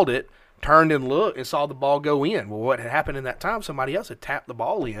that called it turned and looked and saw the ball go in. Well, what had happened in that time, somebody else had tapped the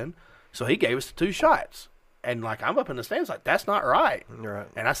ball in, so he gave us the 2 shots. And, I'm up in the stands like, that's not right. Right.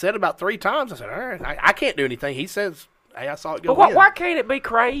 And I said about 3 times, I said, all right, I can't do anything. He says, hey, I saw it go in. But why can't it be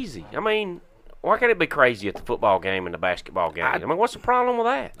crazy? I mean, why can't it be crazy at the football game and the basketball game? I mean, what's the problem with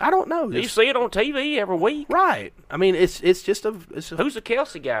that? I don't know. You see it on TV every week. Right. I mean, it's just a... Who's the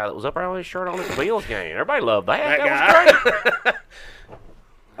Kelsey guy that was up there with his shirt on at the Bills game? Everybody loved that. That was great.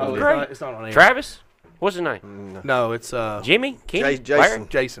 Oh, great. It's not on air. Travis? What's his name? No, it's... Jimmy? Kenny?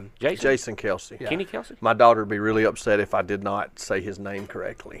 Jason. Jason Kelsey. Yeah. Kenny Kelsey? My daughter would be really upset if I did not say his name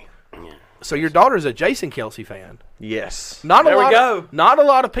correctly. Yeah. So your daughter's a Jason Kelsey fan? Yes. Not a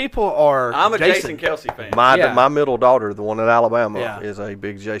lot of people are. I'm a Jason Kelsey fan. My middle daughter, the one in Alabama, is a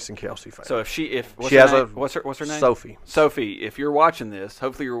big Jason Kelsey fan. So if she what's her name? Sophie. Sophie, if you're watching this,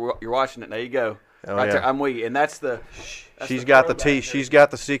 hopefully you're watching it. There you go. Oh, right yeah. there, I'm with you, and that's the. She's got the She's got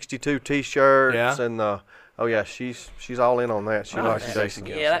the 62 T-shirts and the. Oh yeah, she's all in on that. She likes Jason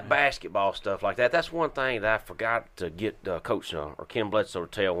Kelsey. Yeah, that basketball stuff like that. That's one thing that I forgot to get Coach or Kim Bledsoe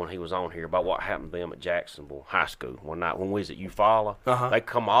to tell when he was on here about what happened to them at Jacksonville High School one night when we was at Eufaula. They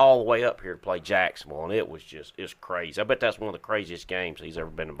come all the way up here to play Jacksonville, and it's crazy. I bet that's one of the craziest games he's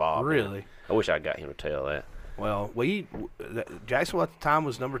ever been involved in. Really? I wish I got him to tell that. Well, Jacksonville at the time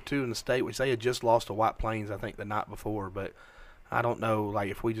was number 2 in the state, which they had just lost to White Plains, I think, the night before, but I don't know,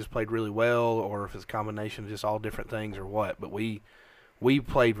 if we just played really well or if it's a combination of just all different things or what. But we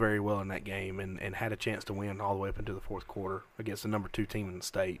played very well in that game and had a chance to win all the way up into the 4th quarter against the number 2 team in the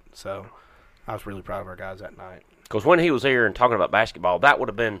state. So I was really proud of our guys that night. Because when he was here and talking about basketball, that would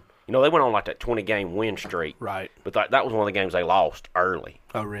have been, they went on like that 20-game win streak. Right. But that was one of the games they lost early.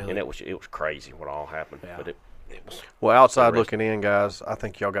 Oh, really? And it was crazy what all happened. Yeah. But it was. Well, outside looking in, guys, I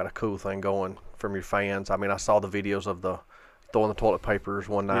think y'all got a cool thing going from your fans. I mean, I saw the videos of the throwing the toilet papers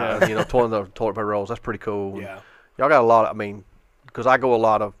one night, throwing the toilet paper rolls. That's pretty cool. Yeah. Y'all got a lot of, because I go a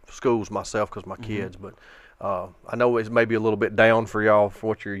lot of schools myself because my kids, but I know it's maybe a little bit down for y'all for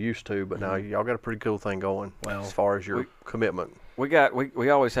what you're used to, but now y'all got a pretty cool thing going as far as your commitment. We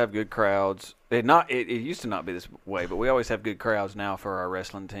always have good crowds. It used to not be this way, but we always have good crowds now for our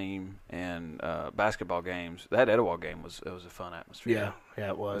wrestling team and basketball games. That Etowah game was a fun atmosphere. Yeah,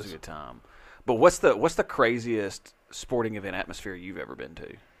 it was. It was a good time. But what's the craziest sporting event atmosphere you've ever been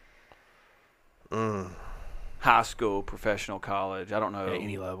to? High school, professional, college. I don't know. At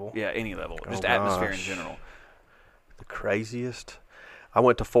any level. Yeah, any level. Just atmosphere in general. The craziest? I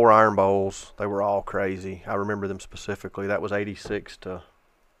went to 4 Iron Bowls. They were all crazy. I remember them specifically. That was 86 to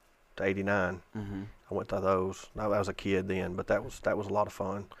 89. Mm-hmm. I went to those. I was a kid then, but that was a lot of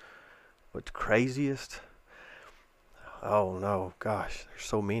fun. But the craziest? Oh no, gosh, there's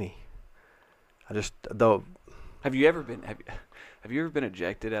so many. Have you ever been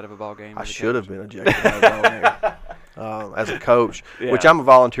ejected out of a ball game? I should have been ejected out of a ball game as a coach, which I'm a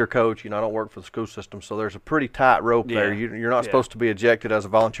volunteer coach. I don't work for the school system, so there's a pretty tight rope there. You're not supposed to be ejected as a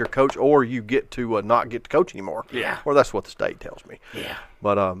volunteer coach, or you get to not get to coach anymore. Yeah. Or that's what the state tells me. Yeah.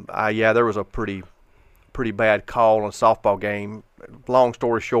 But there was a pretty bad call in a softball game. Long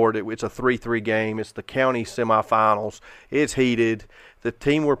story short, it's a 3-3 game. It's the county semifinals. It's heated. The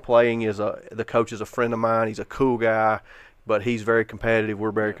team we're playing the coach is a friend of mine. He's a cool guy, but he's very competitive.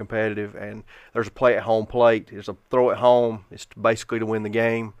 We're very competitive, and there's a play at home plate. There's a throw at home. It's basically to win the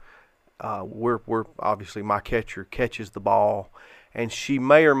game. We're obviously, my catcher catches the ball, and she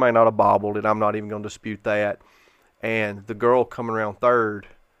may or may not have bobbled it. I'm not even going to dispute that. And the girl coming around third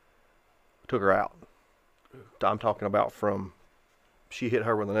took her out. I'm talking about she hit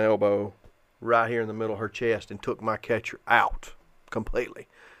her with an elbow right here in the middle of her chest and took my catcher out completely.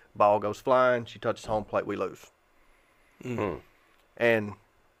 Ball goes flying. She touches home plate. We lose. Mm-hmm. And,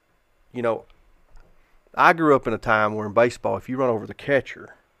 I grew up in a time where in baseball, if you run over the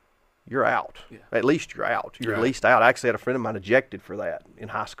catcher, you're out. Yeah. At least you're out. You're at least out. I actually had a friend of mine ejected for that in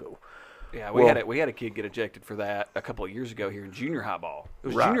high school. Yeah, we had a kid get ejected for that a couple of years ago here in junior high ball. It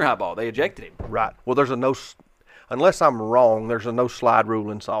was junior high ball. They ejected him. Right. Well, unless I'm wrong, there's a no slide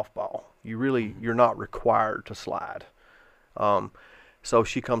rule in softball. You're not required to slide. So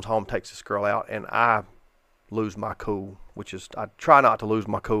she comes home, takes this girl out, and I lose my cool, which is, I try not to lose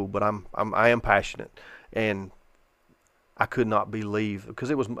my cool, but I am passionate, and I could not believe,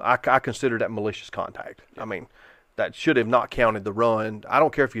 because I consider that malicious contact. I mean, that should have not counted the run. I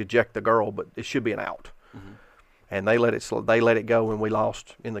don't care if you eject the girl, but it should be an out. Mm-hmm. And they let it go when we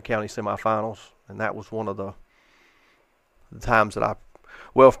lost in the county semifinals, and that was one of the times that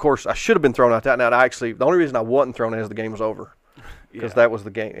of course, I should have been thrown out that night. The only reason I wasn't thrown out is the game was over, because that was the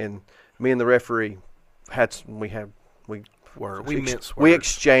game. And me and the referee we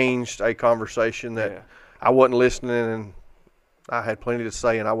exchanged a conversation that I wasn't listening, and I had plenty to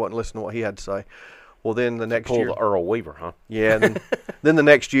say, and I wasn't listening to what he had to say. Well, then the next year, the Earl Weaver, huh? Yeah. Then the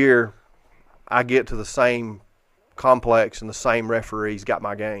next year, I get to the same complex, and the same referees got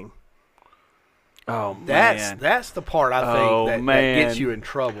my game. Oh, man. That's the part I think that gets you in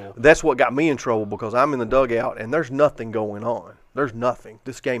trouble. That's what got me in trouble, because I'm in the dugout and there's nothing going on. There's nothing.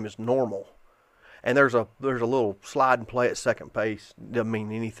 This game is normal. And there's a little slide and play at second base. Doesn't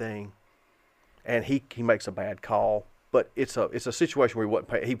mean anything. And he makes a bad call. But it's a situation where he wasn't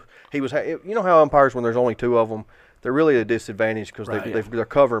paying. He was, how umpires, when there's only 2 of them, they're really at a disadvantage because they're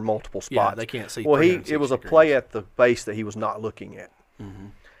covering multiple spots. Yeah, they can't see. Well, it was a play at the base that he was not looking at. Mm-hmm.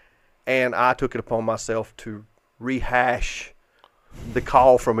 And I took it upon myself to rehash the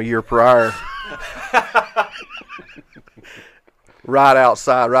call from a year prior. Right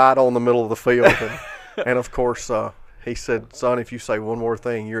outside, right on the middle of the field. And of course, he said, "Son, if you say one more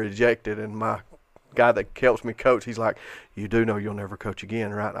thing, you're ejected." And my guy that helps me coach, he's like, "You do know you'll never coach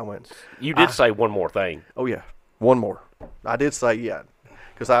again, right?" And I went, "You did say one more thing." Oh, yeah. One more. I did say, yeah.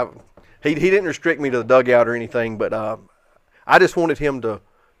 Because he didn't restrict me to the dugout or anything, but I just wanted him to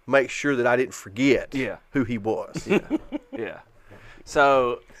make sure that I didn't forget who he was. Yeah.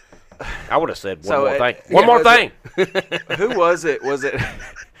 So I would have said one more thing. One more thing. Who was it?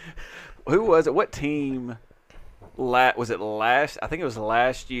 Who was it? What team? Was it last? I think it was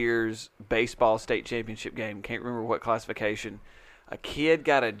last year's baseball state championship game. Can't remember what classification. A kid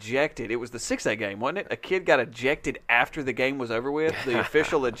got ejected. It was the 6A game, wasn't it? A kid got ejected after the game was over with. The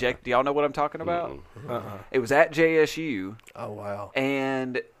official ejected. Do y'all know what I'm talking about? It was at JSU. Oh, wow.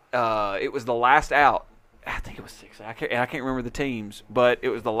 And it was the last out. I think it was 6A. I can't remember the teams, but it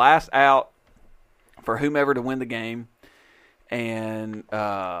was the last out for whomever to win the game, and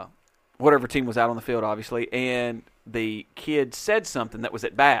whatever team was out on the field, obviously. And the kid said something that was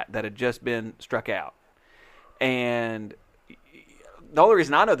at bat that had just been struck out. And the only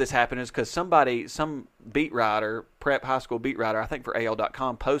reason I know this happened is because some beat writer, prep high school beat writer, I think for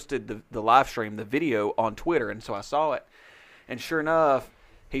AL.com, posted the live stream, the video on Twitter, and so I saw it. And sure enough,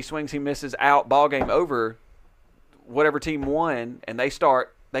 he swings, he misses, out, ball game over, whatever team won, and they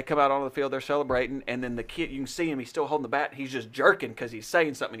come out onto the field, they're celebrating, and then the kid, you can see him, he's still holding the bat, he's just jerking because he's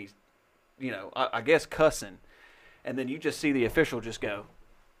saying something, he's, I guess cussing. And then you just see the official just go,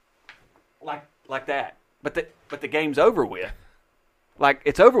 like that. But the game's over with. Like,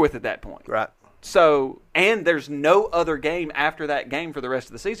 it's over with at that point. Right. So, and there's no other game after that game for the rest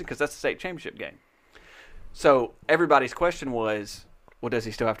of the season because that's the state championship game. So everybody's question was, well, does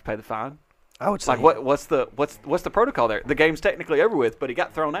he still have to pay the fine? I would say, like, what's the protocol there? The game's technically over with, but he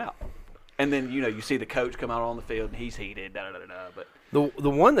got thrown out. And then you see the coach come out on the field and he's heated. But the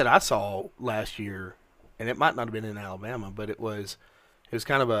one that I saw last year, and it might not have been in Alabama, but it was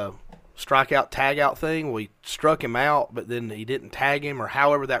kind of a strikeout tag out thing. We struck him out, but then he didn't tag him, or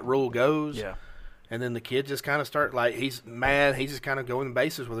however that rule goes. Yeah. And then the kid just kind of start like he's mad. He's just kind of going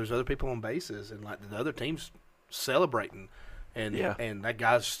bases where there's other people on bases, and like the other team's celebrating, and that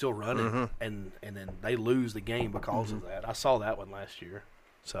guy's still running, and then they lose the game because of that. I saw that one last year,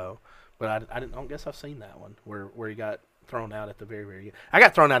 so but I don't guess I've seen that one where he got thrown out at the very end. I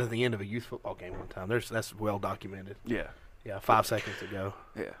got thrown out at the end of a youth football game one time. That's well documented. Yeah. 5 seconds ago.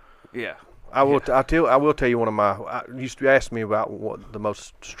 Yeah. I will tell you one of my. You used to ask me about what the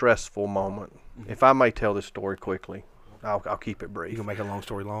most stressful moment. If I may tell this story quickly, I'll keep it brief. You gonna make a long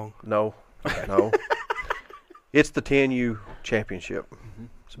story long? No. It's the 10U championship.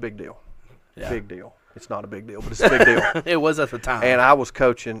 It's a big deal. Yeah. Big deal. It's not a big deal, but it's a big deal. It was at the time. And I was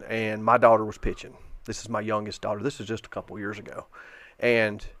coaching, and my daughter was pitching. This is my youngest daughter. This is just a couple years ago,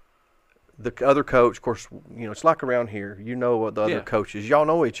 and the other coach, of course, it's like around here. The other coaches, y'all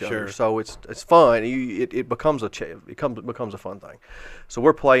know each other, so it's fun. It becomes a fun thing. So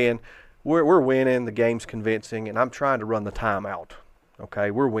we're playing, we're winning. The game's convincing, and I'm trying to run the timeout.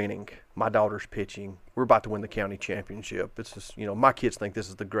 Okay, we're winning. My daughter's pitching. We're about to win the county championship. It's just my kids think this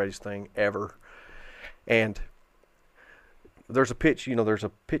is the greatest thing ever, and there's a pitch. There's a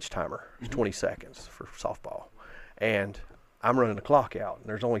pitch timer. It's 20 seconds for softball, and I'm running the clock out, and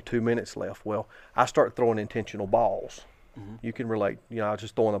there's only 2 minutes left. Well, I start throwing intentional balls. You can relate. I was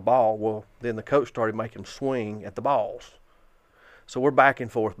just throwing a ball. Well, then the coach started making him swing at the balls. So we're back and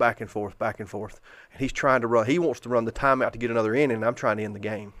forth, and he's trying to run. He wants to run the timeout to get another inning, and I'm trying to end the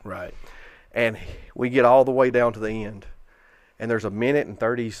game. Right. And we get all the way down to the end, and there's 1 minute and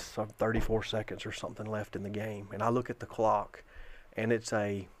 34 seconds or something left in the game. And I look at the clock, and it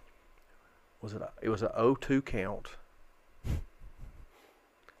was an 0-2 count.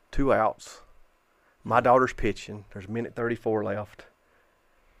 2 outs. My daughter's pitching. There's 1 minute 34 left.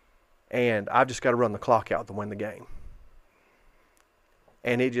 And I've just got to run the clock out to win the game.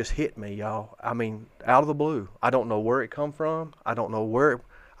 And it just hit me, y'all. I mean, out of the blue. I don't know where it come from. I don't know where.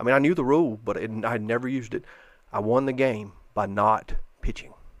 I knew the rule, but I had never used it. I won the game by not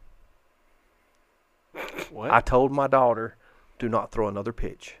pitching. What? I told my daughter, do not throw another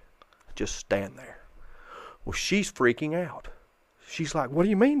pitch. Just stand there. Well, she's freaking out. She's like, what do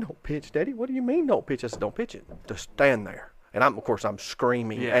you mean don't pitch, Daddy? What do you mean don't pitch? I said, don't pitch it. Just stand there. And I'm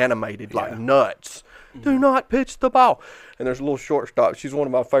screaming, animated like nuts. Do not pitch the ball. And there's a little shortstop. She's one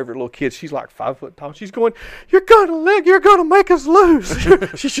of my favorite little kids. She's like 5 foot tall. She's going, you're gonna make us lose.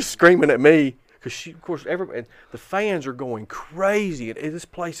 She's just screaming at me because of course, everybody, the fans are going crazy, and this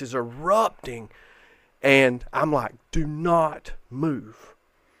place is erupting. And I'm like, do not move.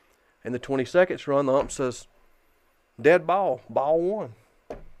 And the 20 seconds run, the ump says, dead ball, ball 1.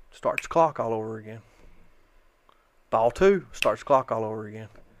 Starts the clock all over again. Ball 2 starts the clock all over again.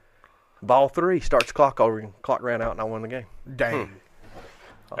 Ball 3 starts the clock over again. Clock ran out and I won the game. Dang.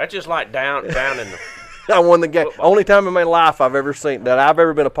 That's just like down in the. I won the game. Only time in my life I've ever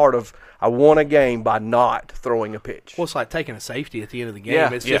been a part of. I won a game by not throwing a pitch. Well, it's like taking a safety at the end of the game.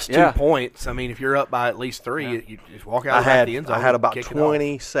 Yeah, it's just 2 points. I mean, if you're up by at least 3, you just walk out of the end zone. I had about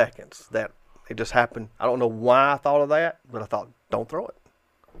 20 seconds that it just happened. I don't know why I thought of that, but I thought, don't throw it.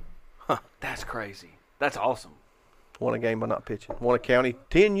 Huh. That's crazy. That's awesome. Won a game by not pitching. Won a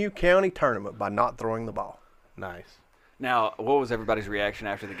 10U county tournament by not throwing the ball. Nice. Now, what was everybody's reaction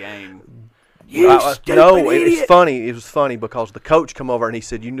after the game? It's funny. It was funny because the coach come over and he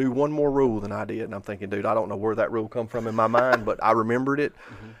said, you knew one more rule than I did. And I'm thinking, dude, I don't know where that rule come from in my mind, but I remembered it.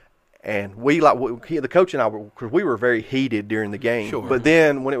 And the coach and I because we were very heated during the game. Sure. But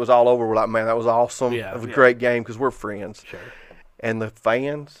then when it was all over, we're like, man, that was awesome. Yeah. It was a great game because we're friends. Sure. And the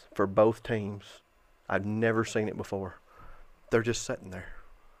fans for both teams, I've never seen it before. They're just sitting there.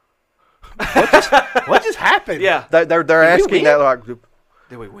 What just happened? Yeah. They're asking that like,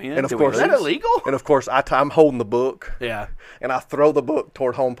 did we win? And of course, is that illegal? And of course, I'm holding the book. Yeah. And I throw the book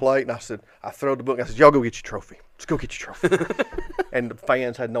toward home plate, and I throw the book. And I said, y'all go get your trophy. Let's go get your trophy. And the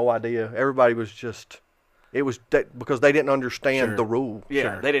fans had no idea. Everybody was just. It was because they didn't understand the rule.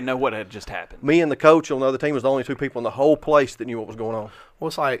 Yeah, they didn't know what had just happened. Me and the coach on the other team was the only 2 people in the whole place that knew what was going on. Well,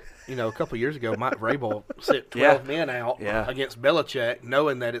 it's like, a couple of years ago, Mike Vrabel sent 12 men out against Belichick,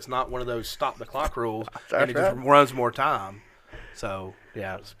 knowing that it's not one of those stop the clock rules, and it just runs more time. So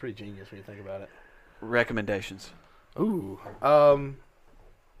yeah, it's pretty genius when you think about it. Recommendations. Ooh.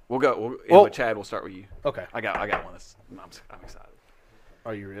 We'll go. With Chad. We'll start with you. Okay. I got one. I'm excited.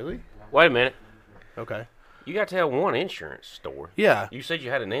 Are you really? Wait a minute. Okay. You got to tell one insurance story. Yeah. You said you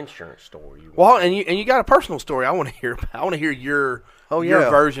had an insurance story. And you got a personal story. I want to hear. I want to hear your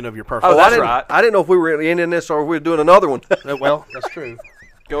version of your personal. Oh, that's right. I didn't know if we were ending this or if we were doing another one. Well, that's true.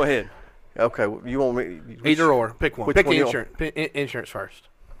 Go ahead. Okay, you want me? Either or. Pick one. Pick the insurance. Insurance first.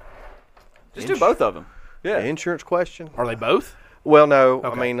 Just do both of them. Yeah. The insurance question. Are they both? Well, no. Okay.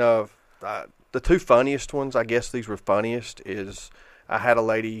 I mean, the two funniest ones, I guess these were funniest, is I had a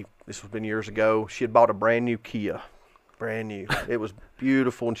lady, this was been years ago, she had bought a brand new Kia. Brand new. It was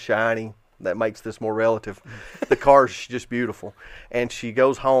beautiful and shiny. That makes this more relative. The car's just beautiful. And she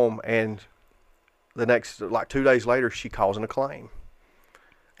goes home, and the next, 2 days later, she calls in a claim.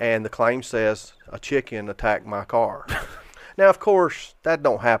 And the claim says, a chicken attacked my car. Now, of course, that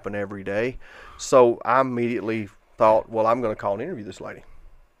don't happen every day. So I immediately thought, well, I'm going to call and interview this lady.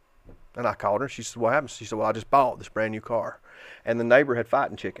 And I called her. She said, what happened? She said, well, I just bought this brand new car. And the neighbor had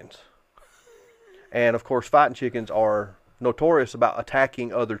fighting chickens. And, of course, fighting chickens are notorious about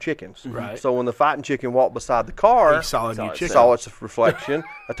attacking other chickens. Right. So when the fighting chicken walked beside the car, He saw a new chicken. saw its reflection,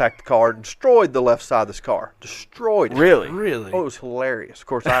 attacked the car, destroyed the left side of this car. Destroyed it. Really? Really? Oh, it was hilarious. Of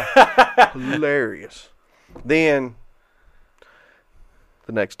course, hilarious. Then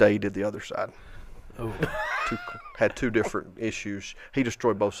the next day he did the other side. Oh. Had two different issues. He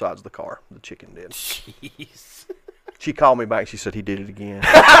destroyed both sides of the car. The chicken did. Jeez. She called me back. She said he did it again.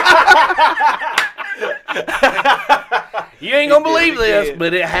 You ain't gonna believe this,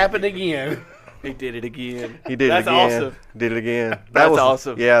 but it happened again. He did it again. He did That's it again. awesome. Did it again. That's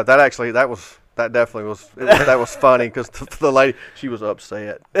awesome. Yeah, that definitely was. That was funny because the lady, she was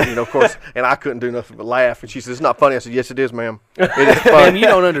upset. Of course, and I couldn't do nothing but laugh. And she said, "It's not funny." I said, "Yes, it is, ma'am. It is funny." Man, you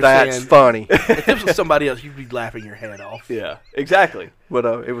don't understand. That's funny. If this was somebody else, you'd be laughing your head off. Yeah, exactly. But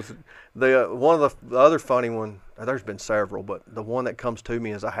it was one of the other funny one. There's been several, but the one that comes to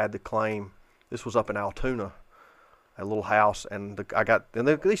me is I had the claim. This was up in Altoona, a little house, and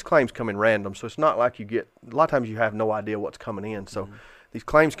these claims come in random, so it's not like you get. A lot of times you have no idea what's coming in, so. Mm-hmm. These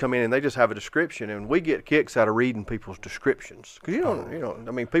claims come in and they just have a description, and we get kicks out of reading people's descriptions because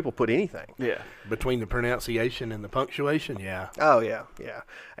I mean, people put anything. Yeah. Between the pronunciation and the punctuation, yeah. Oh yeah, yeah.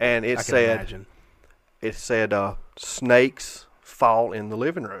 And it imagine. It said snakes fall in the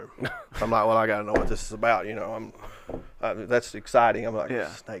living room. I'm like, well, I got to know what this is about. That's exciting. I'm like,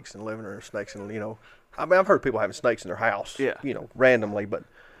 snakes in the living room, snakes in. I mean, I've heard people having snakes in their house. Yeah. Randomly, but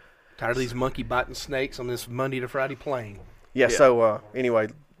tired of these monkey biting snakes on this Monday to Friday plane. Yeah, so anyway,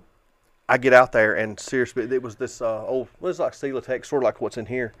 I get out there, and seriously, it was this old, it was like Celotex, sort of like what's in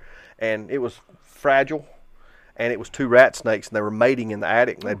here, and it was fragile, and it was two rat snakes, and they were mating in the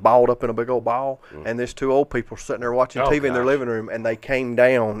attic, and they balled up in a big old ball, and these two old people were sitting there watching TV in their living room, and they came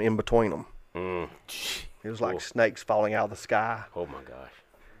down in between them. It was like snakes falling out of the sky. Oh, my gosh.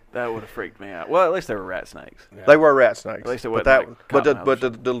 That would have freaked me out. Well, at least they were rat snakes. Yeah. They were rat snakes. At least it wasn't but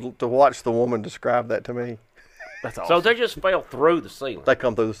to watch the woman describe that to me. That's awesome. So they just fell through the ceiling. They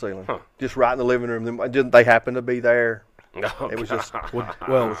come through the ceiling, just right in the living room. They happened to be there. Oh, it was just it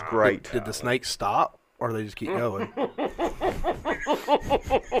was great. Did the snakes stop, or they just keep going?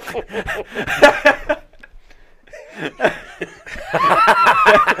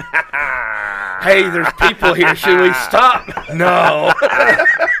 Hey, there's people here. Should we stop? No.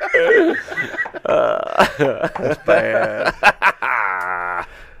 That's bad.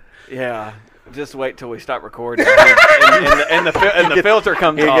 Yeah. Just wait till we stop recording, and the filter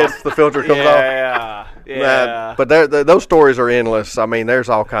comes off. The filter comes off. Yeah. But those stories are endless. I mean, there's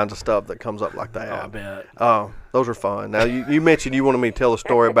all kinds of stuff that comes up like that. Oh, I bet. Those are fun. Now, you mentioned you wanted me to tell a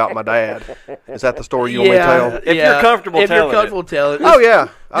story about my dad. Is that the story you want me to tell? If you're comfortable telling it. Oh, yeah.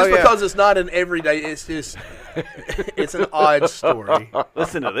 Just because it's not an everyday, it's just, it's an odd story.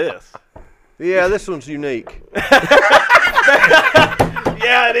 Listen to this. Yeah, this one's unique.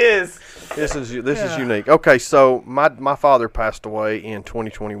 Yeah, it is. This is unique. Okay, so my father passed away in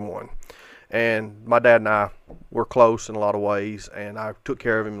 2021, and my dad and I were close in a lot of ways, and I took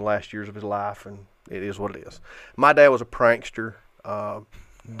care of him in the last years of his life, and it is what it is. My dad was a prankster.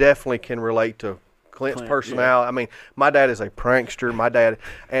 Definitely can relate to Clint's personality. Yeah. I mean, my dad is a prankster. My dad,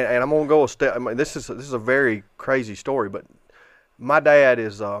 and I'm gonna go a step. I mean, this is a very crazy story, but my dad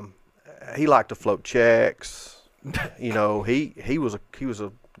is he liked to float checks. He was a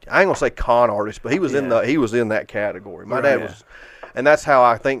I ain't gonna say con artist, but he was in that category. My dad was. And that's how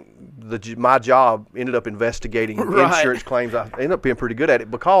I think my job ended up investigating insurance claims. I ended up being pretty good at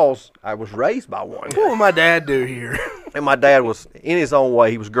it because I was raised by one. What will my dad do here? And my dad was, in his own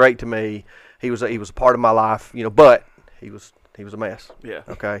way, he was great to me. He was a part of my life, but he was a mess. Yeah.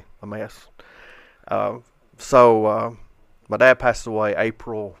 Okay, a mess. So my dad passed away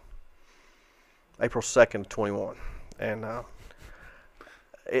April 2nd, 21, and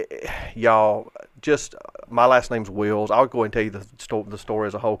y'all, just my last name's Wills. I'll go ahead and tell you the story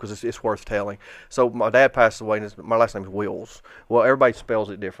as a whole because it's worth telling. So my dad passed away, and my last name's Wills. Well, everybody spells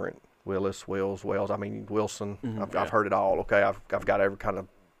it different. Willis, Wills, Wells. I mean Wilson. Mm-hmm. I've heard it all. Okay, I've got every kind of.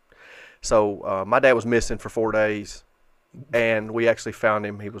 So my dad was missing for 4 days, and we actually found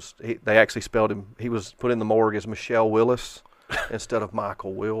him. They actually spelled him. He was put in the morgue as Michelle Willis instead of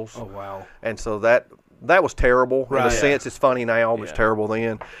Michael Wills. Oh wow! And so that was terrible. Right. In a sense, it's funny now, but it's terrible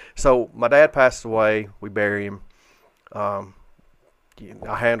then. So my dad passed away. We buried him. I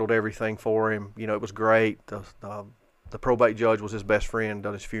handled everything for him. It was great. The probate judge was his best friend.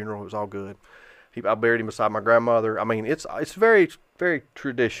 Done his funeral. It was all good. I buried him beside my grandmother. I mean, it's very, very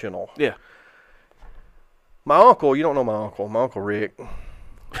traditional. Yeah. My uncle, you don't know my Uncle Rick.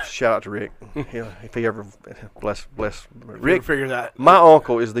 Shout out to Rick. If he ever bless Rick. Figure that. My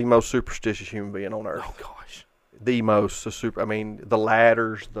uncle is the most superstitious human being on earth. Oh gosh. The most super. I mean, the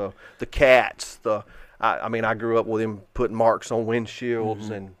ladders, the cats, I grew up with him putting marks on windshields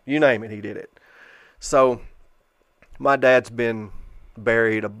and you name it, he did it. So my dad's been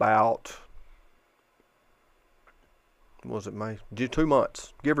buried about, what was it, May? 2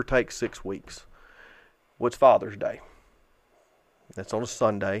 months, give or take 6 weeks. What's Father's Day? That's on a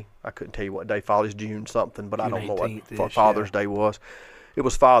Sunday. I couldn't tell you what day. Father's June something, but I don't know what Father's Day was. It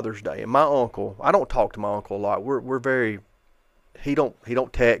was Father's Day, and my uncle. I don't talk to my uncle a lot. We're very. He don't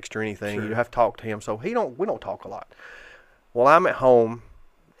text or anything. Sure. You have to talk to him, so we don't talk a lot. Well, I'm at home.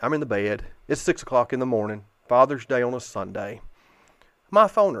 I'm in the bed. It's 6:00 in the morning. Father's Day on a Sunday. My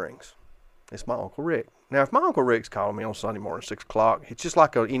phone rings. It's my Uncle Rick. Now, if my Uncle Rick's calling me on Sunday morning, 6:00, it's just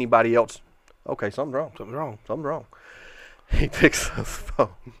like anybody else. Okay, something's wrong. He picks up the phone.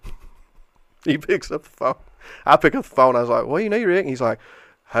 I pick up the phone. I was like, "What do you need, Rick?" And he's like,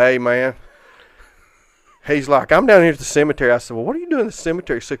 "Hey, man." He's like, "I'm down here at the cemetery." I said, "Well, what are you doing in the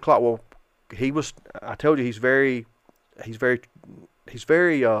cemetery at 6:00?" Well, I told you he's very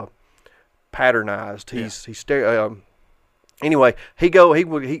patternized. Anyway, he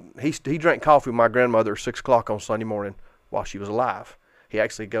drank coffee with my grandmother at 6:00 on Sunday morning while she was alive. He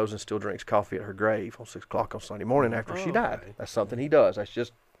actually goes and still drinks coffee at her grave on 6:00 on Sunday morning after she died. Okay. That's something he does.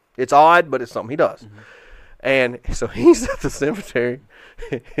 It's odd, but it's something he does. Mm-hmm. And so he's at the cemetery.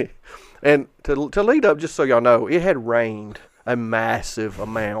 And to lead up, just so y'all know, it had rained a massive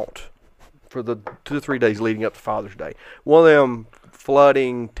amount for the 2 to 3 days leading up to Father's Day. One of them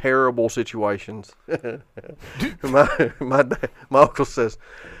flooding, terrible situations. my uncle says,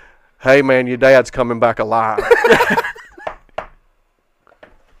 "Hey, man, your dad's coming back alive."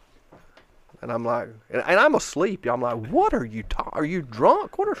 And I'm like, and I'm asleep. I'm like, "What are you are you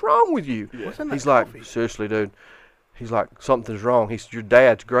drunk? What is wrong with you?" Yeah. He's like, coffee? "Seriously, dude." He's like, "Something's wrong." He said, "Your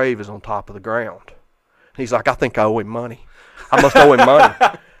dad's grave is on top of the ground." He's like, "I think I owe him money. I must owe him money.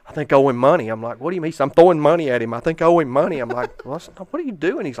 I think I owe him money." I'm like, "What do you mean?" I'm throwing money at him. "I think I owe him money." I'm like, "Well, what are you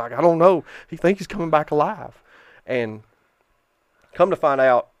doing?" He's like, "I don't know. He thinks he's coming back alive." And come to find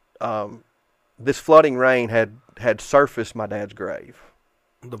out, this flooding rain had surfaced my dad's grave.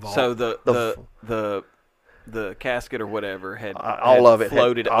 The vault. So the casket or whatever had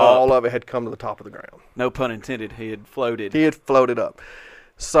floated up. All of it had come to the top of the ground. No pun intended. He had floated. He had floated up.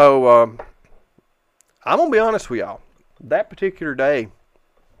 So I'm gonna be honest with y'all. That particular day,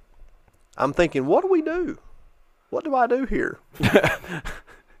 I'm thinking, what do we do? What do I do here?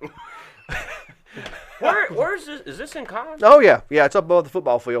 Where is this? Is this in Collins? Oh yeah, it's up above the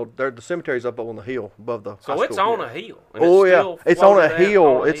football field. The cemetery's up on the hill above the. So it's on a hill. And it's on a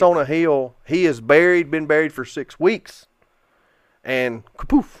hill. It's on a hill. He is been buried for 6 weeks, and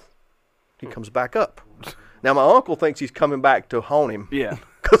kapoof, he comes back up. Now my uncle thinks he's coming back to haunt him. Yeah,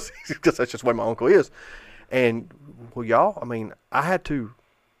 because that's just the way my uncle is. And well, y'all, I mean, I had to.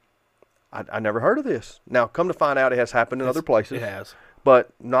 I never heard of this. Now come to find out, it has happened in other places. It has.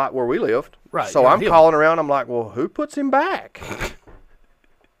 But not where we lived. Right. So I'm calling around. I'm like, well, who puts him back?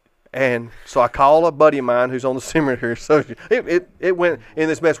 And so I call a buddy of mine who's on the cemetery. So it went in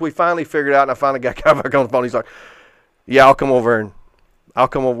this mess. We finally figured out, and I finally got back on the phone. He's like, "Yeah, I'll come over and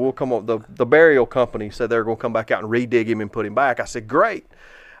We'll come over. The burial company said they were going to come back out and redig him and put him back." I said, "Great."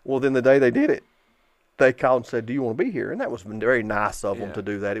 Well, then the day they did it, they called and said, "Do you want to be here?" And that was very nice of them to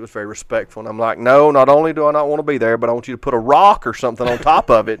do that. It was very respectful. And I'm like, "No, not only do I not want to be there, but I want you to put a rock or something on top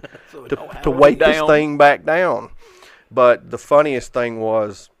of it to weight this thing back down." But the funniest thing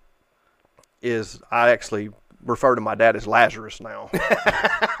is I actually refer to my dad as Lazarus now.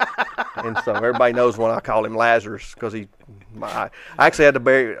 And so everybody knows when I call him Lazarus because I actually had to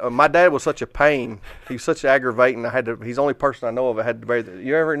bury. My dad was such a pain. He was such aggravating. He's the only person I know of that had to bury.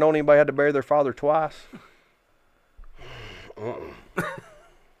 You ever known anybody had to bury their father twice?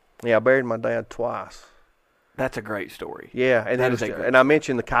 Yeah, I buried my dad twice. That's a great story. Yeah, and I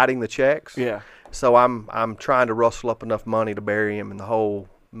mentioned the kiting the checks. Yeah. So I'm trying to rustle up enough money to bury him in the whole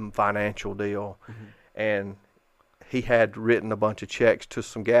financial deal, and he had written a bunch of checks to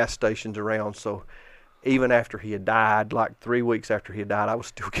some gas stations around. So even after he had died, like 3 weeks after he had died, I was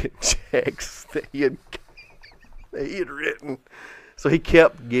still getting checks that he had written. So he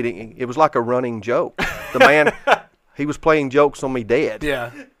kept getting. It was like a running joke. The man, he was playing jokes on me dead.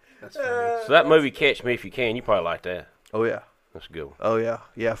 Yeah. That's funny. So that movie, Catch Me If You Can, you probably like that. Oh yeah. That's a good one. Oh yeah.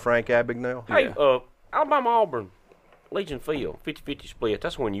 Yeah. Frank Abagnale. Hey, Alabama Auburn, Legion Field, 50-50 split.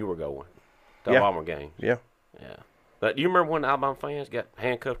 That's when you were going. The Alabama game. Yeah. Yeah. But do you remember when the Alabama fans got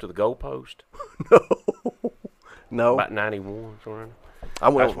handcuffed to the goalpost? No. About 91, something.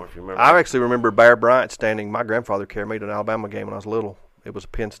 I actually remember Bear Bryant standing. My grandfather carried me to an Alabama game when I was little. It was a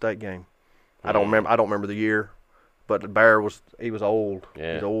Penn State game. I don't remember the year, but Bear was old. Yeah.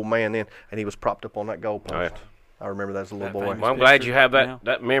 He was an old man then, and he was propped up on that goalpost. Oh, yeah. I remember that as a little boy. Well, I'm glad you have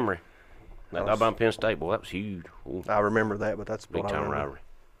that memory. That Alabama Penn State, boy, that was huge. Ooh. I remember that, but that's big time rivalry.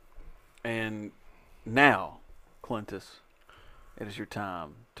 And now, Clintus, it is your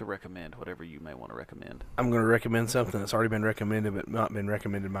time to recommend whatever you may want to recommend. I'm going to recommend something that's already been recommended but not been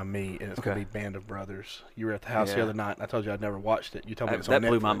recommended by me, and it's going to be Band of Brothers. You were at the house the other night, and I told you I'd never watched it. You told me it's on Netflix. That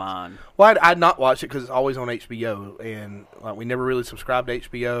blew my mind. Well, I'd not watched it because it's always on HBO, and we never really subscribed to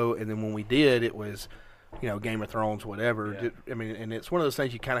HBO, and then when we did, it was, Game of Thrones, whatever. Yeah. I mean, and it's one of those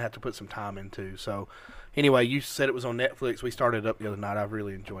things you kind of have to put some time into. So, anyway, you said it was on Netflix. We started it up the other night. I've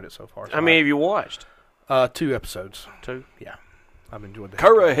really enjoyed it so far. So How many have you watched? 2 episodes. 2? Yeah. I've enjoyed that.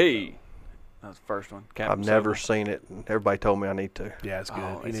 Kurahi. That's the first one. I've never seen it. Everybody told me I need to. Yeah, it's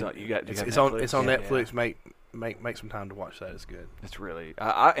good. It's on Netflix. Make some time to watch that. It's good. It's really.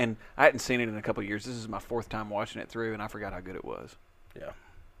 I hadn't seen it in a couple of years. This is my 4th time watching it through, and I forgot how good it was. Yeah.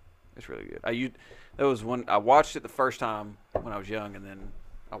 It's really good. There was one I watched it the first time when I was young, and then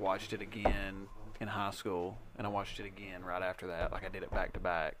I watched it again in high school, and I watched it again right after that. Like I did it back to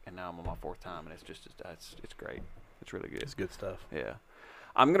back, and now I'm on my 4th time, and it's great. It's really good. It's good stuff. Yeah.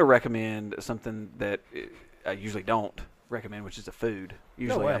 I'm gonna recommend something that I usually don't recommend, which is a food.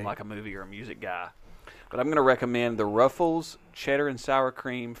 Usually I'm like a movie or a music guy, but I'm gonna recommend the Ruffles cheddar and sour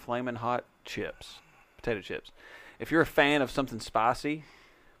cream flamin' hot chips, potato chips. If you're a fan of something spicy,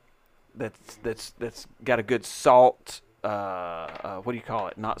 that's got a good salt. What do you call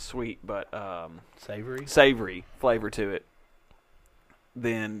it? Not sweet, but savory flavor to it.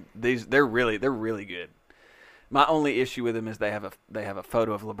 Then they're really good. My only issue with them is they have a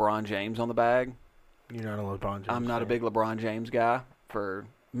photo of LeBron James on the bag. You're not a LeBron James. I'm not a big LeBron James guy for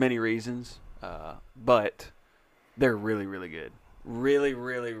many reasons, but they're really, really good. Really,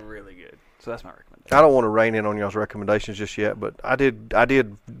 really, really good. So that's my recommendation. I don't want to rein in on y'all's recommendations just yet, but I did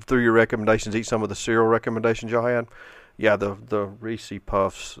through your recommendations eat some of the cereal recommendations y'all had. Yeah, the Reese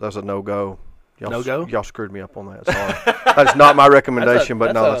Puffs, that's a no-go. No-go? Y'all screwed me up on that. Sorry. That's not my recommendation,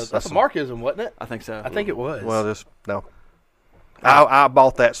 that's that's a Markism, wasn't it? I think so. I think it was. Well, no. I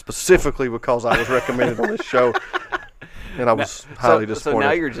bought that specifically because I was recommended on this show, and I was highly disappointed. So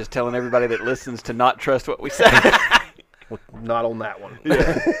now you're just telling everybody that listens to not trust what we say. Well, not on that one.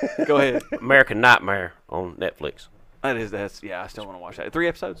 Yeah. Go ahead. American Nightmare on Netflix. I still want to watch that. 3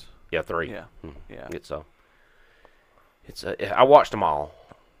 episodes? Yeah, 3. Yeah. Yeah. I watched them all.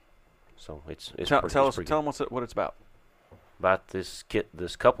 So it's tell them what it's about. About this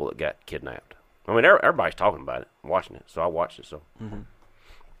couple that got kidnapped. I mean, everybody's talking about it, watching it. So I watched it. So, and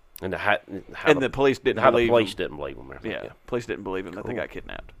the police didn't believe them. Yeah, police didn't believe him that they got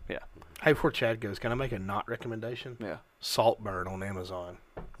kidnapped. Yeah. Hey, before Chad goes, can I make a not recommendation? Yeah. Saltburn on Amazon.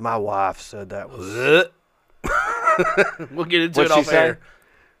 My wife said that was. We'll get into it off air.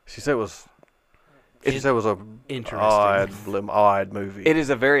 She said it was. She said it was a odd movie. It is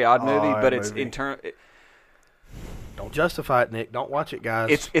a very odd movie, but it's internal. Don't justify it, Nick. Don't watch it,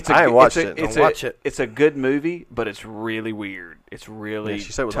 guys. I ain't watched it. Don't watch it. It's a good movie, but it's really weird. It's really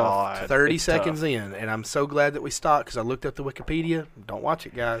she said it was tough. odd. 30 seconds in, and I'm so glad that we stopped because I looked up the Wikipedia. Don't watch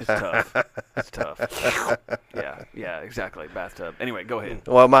it, guys. It's tough. It's tough. Yeah, exactly. Bathtub. Anyway, go ahead.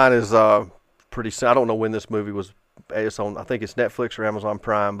 Well, mine is pretty soon. I don't know when this movie was. It's on. I think it's Netflix or Amazon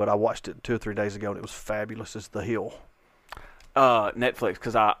Prime, but I watched it 2 or 3 days ago, and it was fabulous. It's The Hill. Netflix,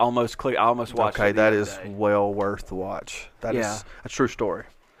 because I almost watched it. Okay, that is well worth the watch. That is a true story.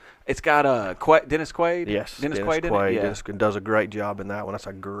 It's got Dennis Quaid. Yes, Dennis Quaid in it. Yeah. Dennis does a great job in that one. That's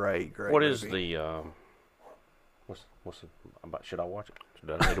a great What movie. is the what's about? Should I watch it?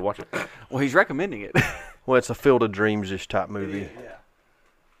 Do I need to watch it? Well, he's recommending it. Well, it's a Field of Dreams-ish type movie. Yeah.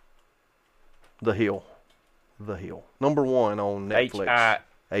 The Hill. Number 1 on Netflix.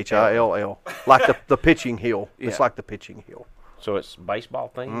 Hill. Like the pitching hill. Yeah. It's like the pitching hill. So it's baseball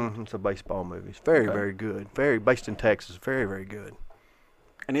thing? It's a baseball movie. It's very, very good. Very based in Texas. Very, very good.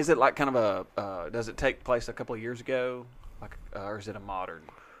 And is it like kind of does it take place a couple of years ago? Or is it a modern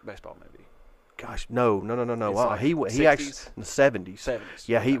baseball movie? Gosh, no. Like He 60s? actually in the 70s. 70s.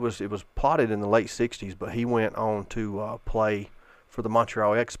 Yeah, Okay. it was plotted in the late 60s, but he went on to play for the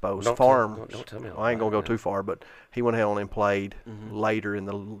Montreal Expos. Don't tell me all I ain't going to go that. too far, but he went on and played later in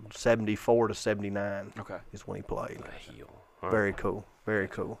the 74 to 79. Okay. Is when he played. The Hill. All right. Very cool. Very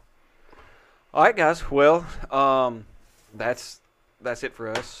cool. All right, guys. Well, that's it for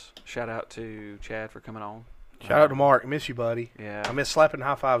us. Shout out to Chad for coming on. Shout out to Mark. Miss you, buddy. Yeah. I miss slapping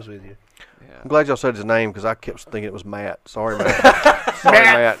high fives with you. Yeah. I'm glad y'all said his name because I kept thinking it was Matt. Sorry, Matt. Sorry,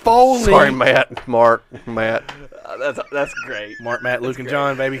 Matt. Foley. Sorry, Matt. Mark. Matt. That's great. Mark, Matt, Luke, and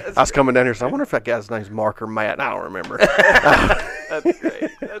John, baby. I was coming down here, so I wonder if that guy's name's Mark or Matt. I don't remember. That's great.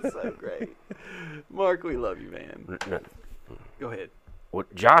 That's so great. Mark, we love you, man. Go ahead. Well,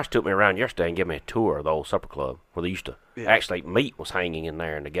 Josh took me around yesterday and gave me a tour of the old supper club where they used to actually meat was hanging in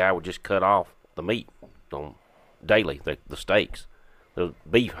there, and the guy would just cut off the meat on daily, the steaks. There was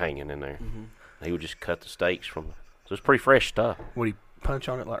beef hanging in there. Mm-hmm. He would just cut the steaks from. So it's pretty fresh stuff. Would he punch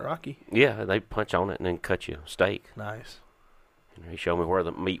on it like Rocky? Yeah, they punch on it and then cut you a steak. Nice. And he showed me where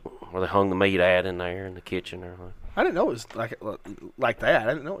they hung the meat at in there in the kitchen or what. I didn't know it was like that. I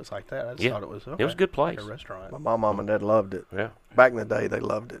didn't know it was like that. I just thought it was. Okay. It was a good place. Like a restaurant. My mom and dad loved it. Yeah. Back in the day, they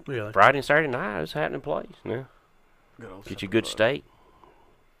loved it. Really? Friday and Saturday night, it was happening place. Yeah. Get you a good steak.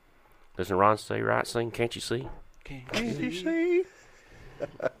 Doesn't Ron say right sing, can't you see? Can't you see?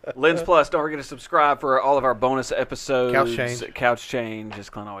 Lens Plus, don't forget to subscribe for all of our bonus episodes. Couch change.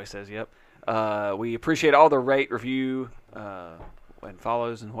 As Clint always says, yep. We appreciate all the rate, review, and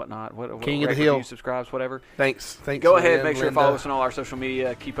follows and whatnot. King of the review, Hill. Subscribes, whatever. Thanks. Go ahead, make sure to follow us on all our social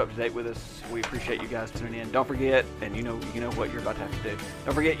media. Keep up to date with us. We appreciate you guys tuning in. Don't forget, and you know what you're about to have to do.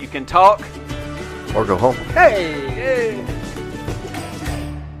 Don't forget, you can talk Or go home. Hey!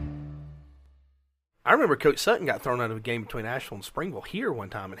 I remember Coach Sutton got thrown out of a game between Asheville and Springville here one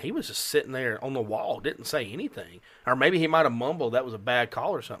time, and he was just sitting there on the wall, didn't say anything. Or maybe he might have mumbled that was a bad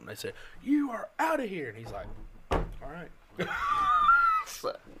call or something. They said, "You are out of here." And he's like, all right.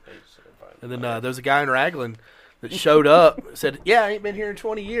 And then there was a guy in Raglan that showed up, said, "Yeah, I ain't been here in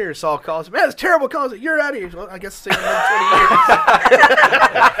 20 years." Saw calls, "Man, it's terrible calls. You're out of here." Well, I guess it's 20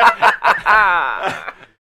 years.